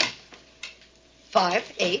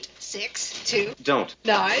 5, 8, 6, 2, Don't.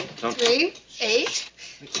 9, Don't. 3, 8,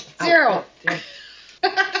 0.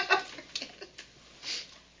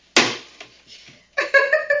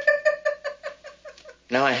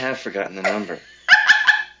 Now I have forgotten the number.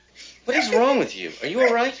 What is wrong with you? Are you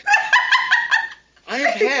all right? I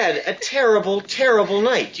have had a terrible, terrible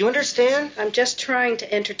night. Do you understand? I'm just trying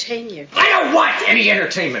to entertain you. I don't want any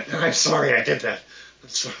entertainment. I'm sorry I did that. I'm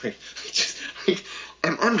sorry.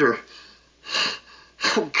 I'm under...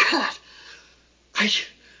 Oh, God.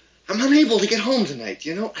 I'm unable to get home tonight,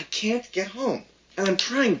 I can't get home. And I'm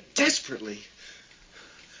trying desperately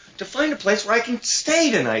to find a place where I can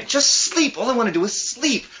stay tonight. Just sleep. All I want to do is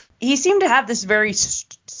sleep. He seemed to have this very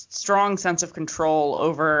strong sense of control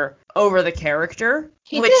over the character.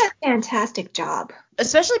 He did a fantastic job.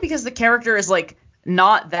 Especially because the character is, like,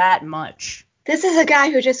 not that much. This is a guy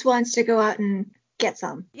who just wants to go out and get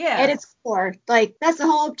some. Yeah. At its core. Like, that's the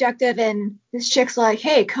whole objective, and this chick's like,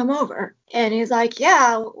 hey, come over. And he's like,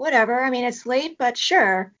 yeah, whatever. I mean, it's late, but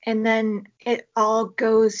sure. And then it all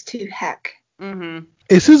goes to heck. Mm-hmm.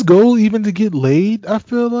 Is his goal even to get laid, I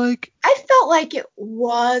feel like? I felt like it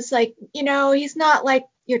was, like, he's not like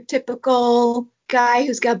your typical guy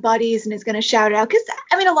who's got buddies and is going to shout it out. Because,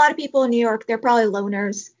 I mean, a lot of people in New York, they're probably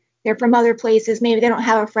loners. They're from other places. Maybe they don't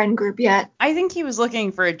have a friend group yet. I think he was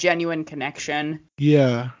looking for a genuine connection.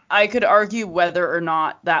 Yeah. I could argue whether or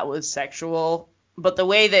not that was sexual, but the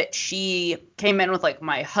way that she came in with, like,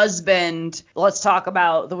 my husband, let's talk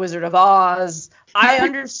about The Wizard of Oz. I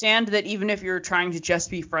understand that even if you're trying to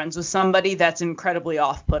just be friends with somebody, that's incredibly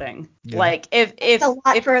off-putting. Yeah. Like, if it's a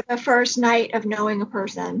lot for the first night of knowing a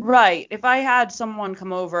person. Right. If I had someone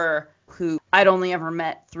come over who I'd only ever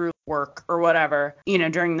met through work or whatever,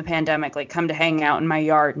 during the pandemic, like, come to hang out in my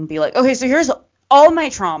yard and be like, okay, so here's all my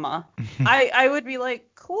trauma. I would be like,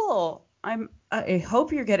 cool. I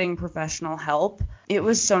hope you're getting professional help. It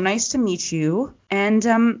was so nice to meet you.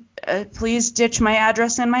 And please ditch my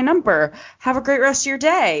address and my number. Have a great rest of your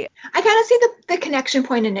day. I kind of see the connection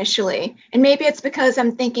point initially. And maybe it's because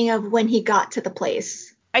I'm thinking of when he got to the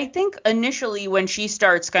place. I think initially when she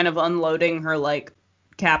starts kind of unloading her, like,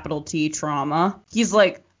 capital T trauma, he's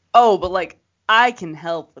like, oh, but, like, I can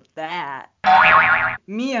help with that.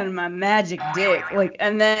 Me and my magic dick. Like,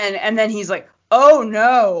 and then he's like, oh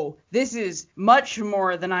no, this is much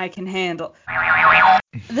more than I can handle.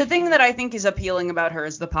 The thing that I think is appealing about her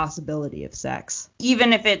is the possibility of sex.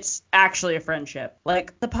 Even if it's actually a friendship.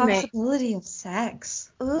 Like, the possibility of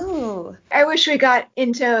sex. Ooh. I wish we got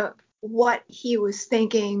into what he was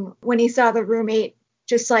thinking when he saw the roommate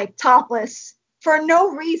just, like, topless for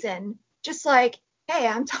no reason. Just like, hey,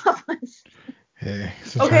 I'm topless. Hey,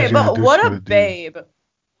 okay, but what a babe.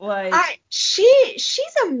 Like,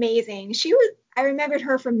 she's amazing. She was I remembered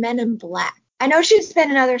her from Men in Black. I know she's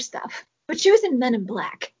been in other stuff, but she was in Men in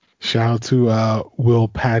Black. Shout out to Will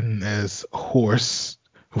Patton as Horse,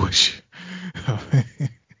 which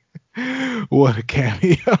what a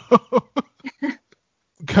cameo.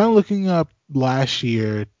 Kind of looking up last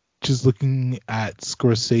year, just looking at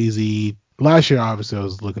Scorsese. Last year, obviously, I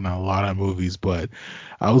was looking at a lot of movies, but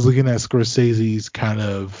I was looking at Scorsese's kind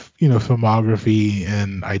of, filmography,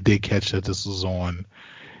 and I did catch that this was on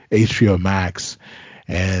HBO Max.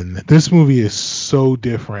 And this movie is so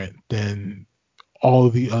different than all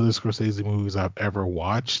of the other Scorsese movies I've ever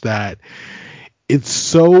watched that it's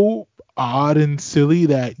so odd and silly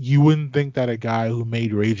that you wouldn't think that a guy who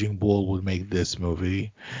made Raging Bull would make this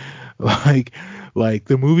movie. Like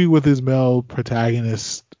the movie with his male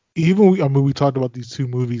protagonist, we talked about these two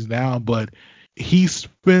movies now, but he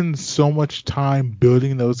spends so much time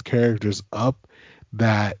building those characters up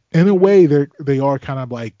that in a way they are kind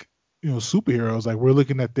of like, superheroes. Like, we're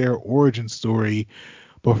looking at their origin story,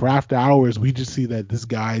 but for After Hours, we just see that this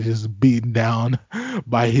guy is just beaten down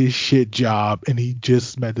by his shit job, and he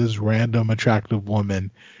just met this random attractive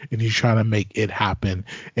woman, and he's trying to make it happen.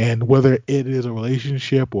 And whether it is a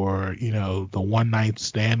relationship or, the one night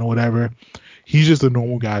stand or whatever, he's just a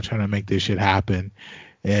normal guy trying to make this shit happen.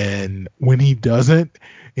 And when he doesn't,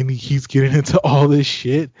 and he keeps getting into all this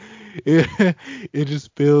shit, it just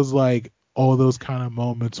feels like all those kind of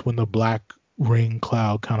moments when the black ring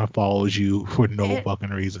cloud kind of follows you for no fucking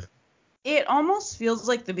reason. It almost feels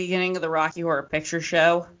like the beginning of the Rocky Horror Picture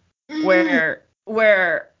Show, where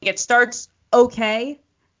it starts okay,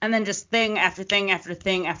 and then just thing after thing after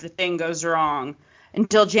thing after thing goes wrong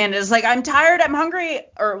until Janet is like, I'm tired, I'm hungry,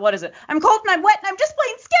 or what is it? I'm cold and I'm wet and I'm just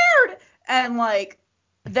plain scared. And like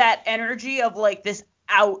that energy of like this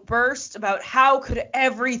outburst about how could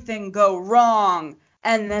everything go wrong,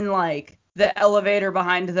 and then like the elevator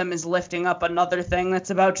behind them is lifting up another thing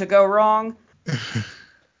that's about to go wrong.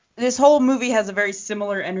 This whole movie has a very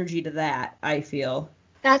similar energy to that, I feel.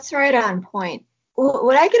 That's right on point.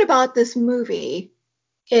 What I get about this movie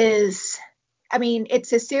is,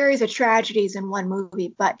 it's a series of tragedies in one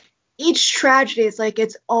movie, but each tragedy is like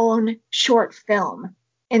its own short film.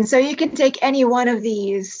 And so you can take any one of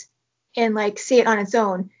these and like see it on its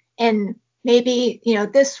own. And maybe,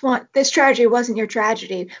 this tragedy wasn't your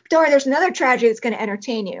tragedy. But don't worry, there's another tragedy that's going to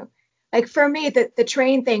entertain you. Like for me, the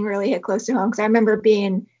train thing really hit close to home because I remember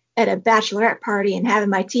being at a bachelorette party and having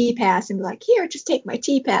my T-Pass and be like, here, just take my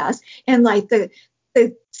T-Pass. And like the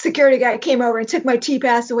security guy came over and took my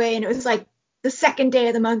T-Pass away. And it was like the second day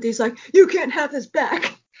of the month. He's like, you can't have this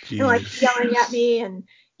back. Jeez. And like yelling at me. And,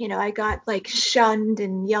 I got like shunned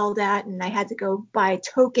and yelled at and I had to go buy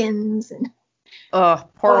tokens and.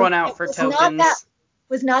 Pour one out for tokens.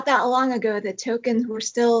 Was not that long ago that tokens were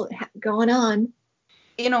still going on.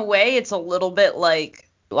 In a way, it's a little bit like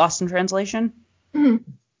Lost in Translation.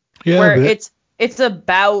 Mm-hmm. Yeah, where it's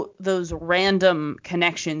about those random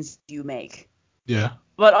connections you make. Yeah.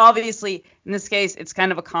 But obviously, in this case, it's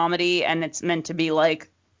kind of a comedy, and it's meant to be like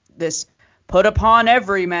this put upon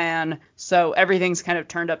every man. So everything's kind of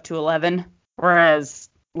turned up to 11, whereas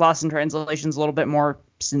Lost in Translation is a little bit more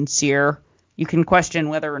sincere. You can question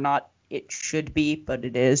whether or not it should be, but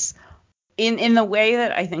it is. In the way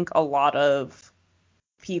that I think a lot of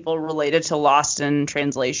people related to Lost in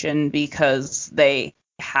Translation because they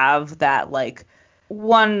have that like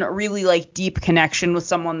one really like deep connection with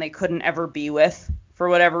someone they couldn't ever be with for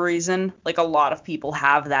whatever reason. Like a lot of people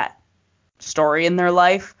have that story in their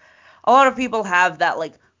life. A lot of people have that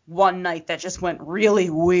like one night that just went really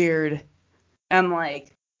weird and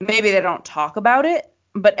like maybe they don't talk about it,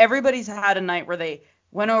 but everybody's had a night where they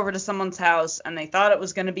went over to someone's house and they thought it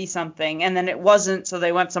was going to be something and then it wasn't, so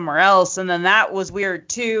they went somewhere else and then that was weird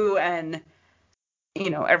too, and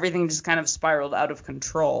everything just kind of spiraled out of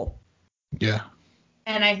control. Yeah.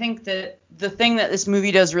 And I think that the thing that this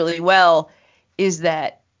movie does really well is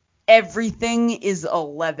that everything is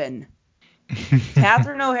 11.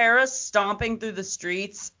 Catherine O'Hara stomping through the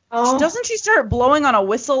streets. Doesn't she start blowing on a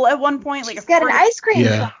whistle at one point? She's got an ice cream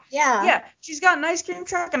truck. Yeah. Yeah, she's got an ice cream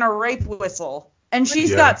truck and a rape whistle. And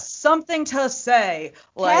she's got something to say.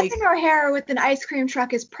 Like Catherine O'Hara with an ice cream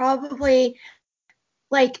truck is probably,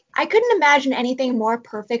 like, I couldn't imagine anything more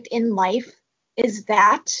perfect in life is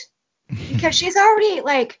that. Because she's already,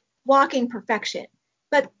 like, walking perfection.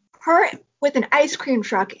 But her with an ice cream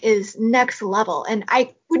truck is next level. And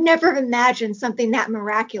I would never have imagined something that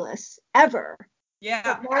miraculous, ever. Yeah.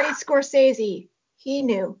 But Marty Scorsese, he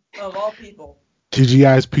knew. Of all people. Did you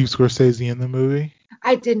guys peep Scorsese in the movie?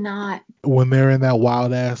 I did not. When they're in that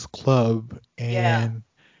wild ass club and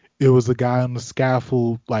it was a guy on the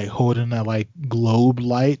scaffold like holding that like globe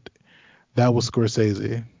light That was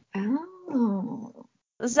Scorsese. Oh.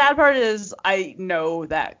 The sad part is I know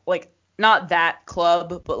that, like, not that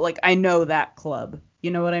club, but, like, I know that club.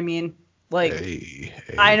 You know what I mean? Like,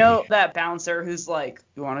 I know that bouncer who's like,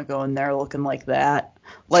 you want to go in there looking like that?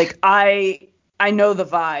 Like, I know the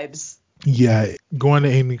vibes. Yeah, going to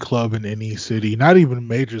any club in any city, not even a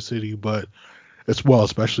major city, but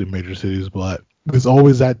especially major cities, but there's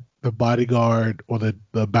always the bodyguard or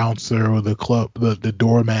the bouncer or the club, the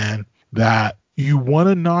doorman that you want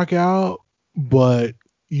to knock out, but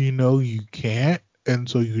you know you can't, and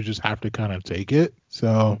so you just have to kind of take it.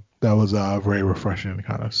 So that was very refreshing to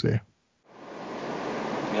kind of see.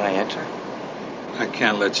 May I enter? I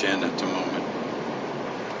can't let you in at the moment.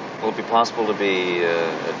 Will it be possible to be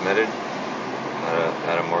admitted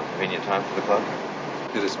at a more convenient time for the club?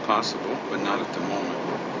 It is possible, but not at the moment.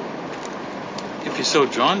 If you're so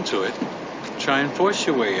drawn to it, try and force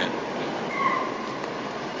your way in.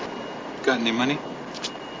 Got any money?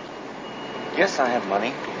 Yes, I have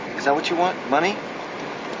money. Is that what you want? Money?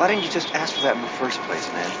 Why didn't you just ask for that in the first place,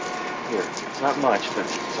 man? Here, it's not much, but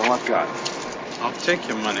it's all I've got. I'll take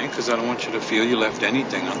your money, because I don't want you to feel you left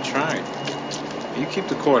anything untried. You keep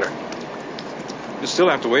the quarter. You still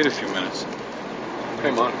have to wait a few minutes.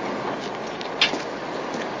 Come on.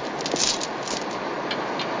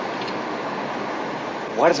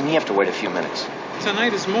 Why doesn't he have to wait a few minutes?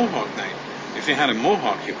 Tonight is Mohawk night. If you had a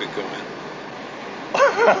Mohawk, you could go in.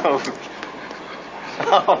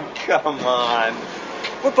 Oh, come on.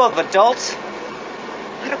 We're both adults.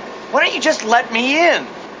 Why don't you just let me in?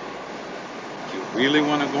 You really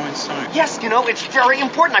want to go inside? Yes, you know, it's very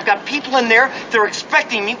important. I've got people in there. They're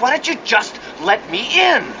expecting me. Why don't you just let me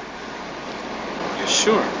in? You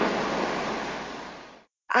sure?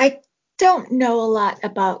 I don't know a lot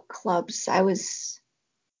about clubs. I was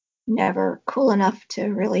never cool enough to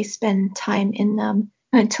really spend time in them.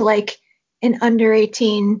 Went to like an under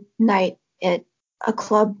 18 night at a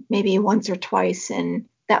club maybe once or twice, and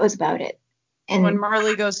that was about it. And when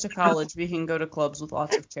Marley goes to college, we can go to clubs with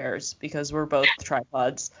lots of chairs because we're both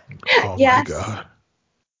tripods. Oh yes, my God.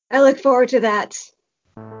 I look forward to that.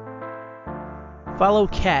 Follow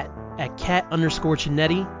Kat at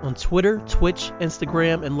 @Kat_Chinetti on Twitter, Twitch,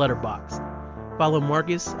 Instagram, and Letterboxd. Follow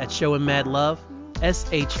Marcus at Showin' Mad Love,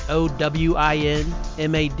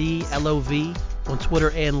 SHOWINMADLOV on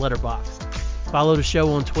Twitter and Letterboxd. Follow the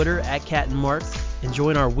show on Twitter at Kat and Mark, and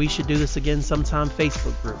join our We Should Do This Again Sometime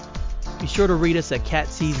Facebook group. Be sure to read us at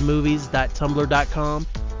catseesmovies.tumblr.com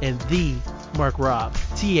and the Mark Rob,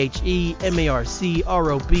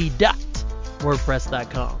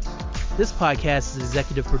 TheMarkRob.wordpress.com. This podcast is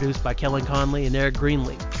executive produced by Kellen Conley and Eric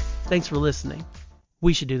Greenlee. Thanks for listening.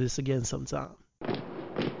 We should do this again sometime.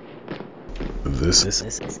 This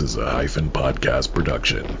is a Hyphen Podcast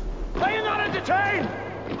production.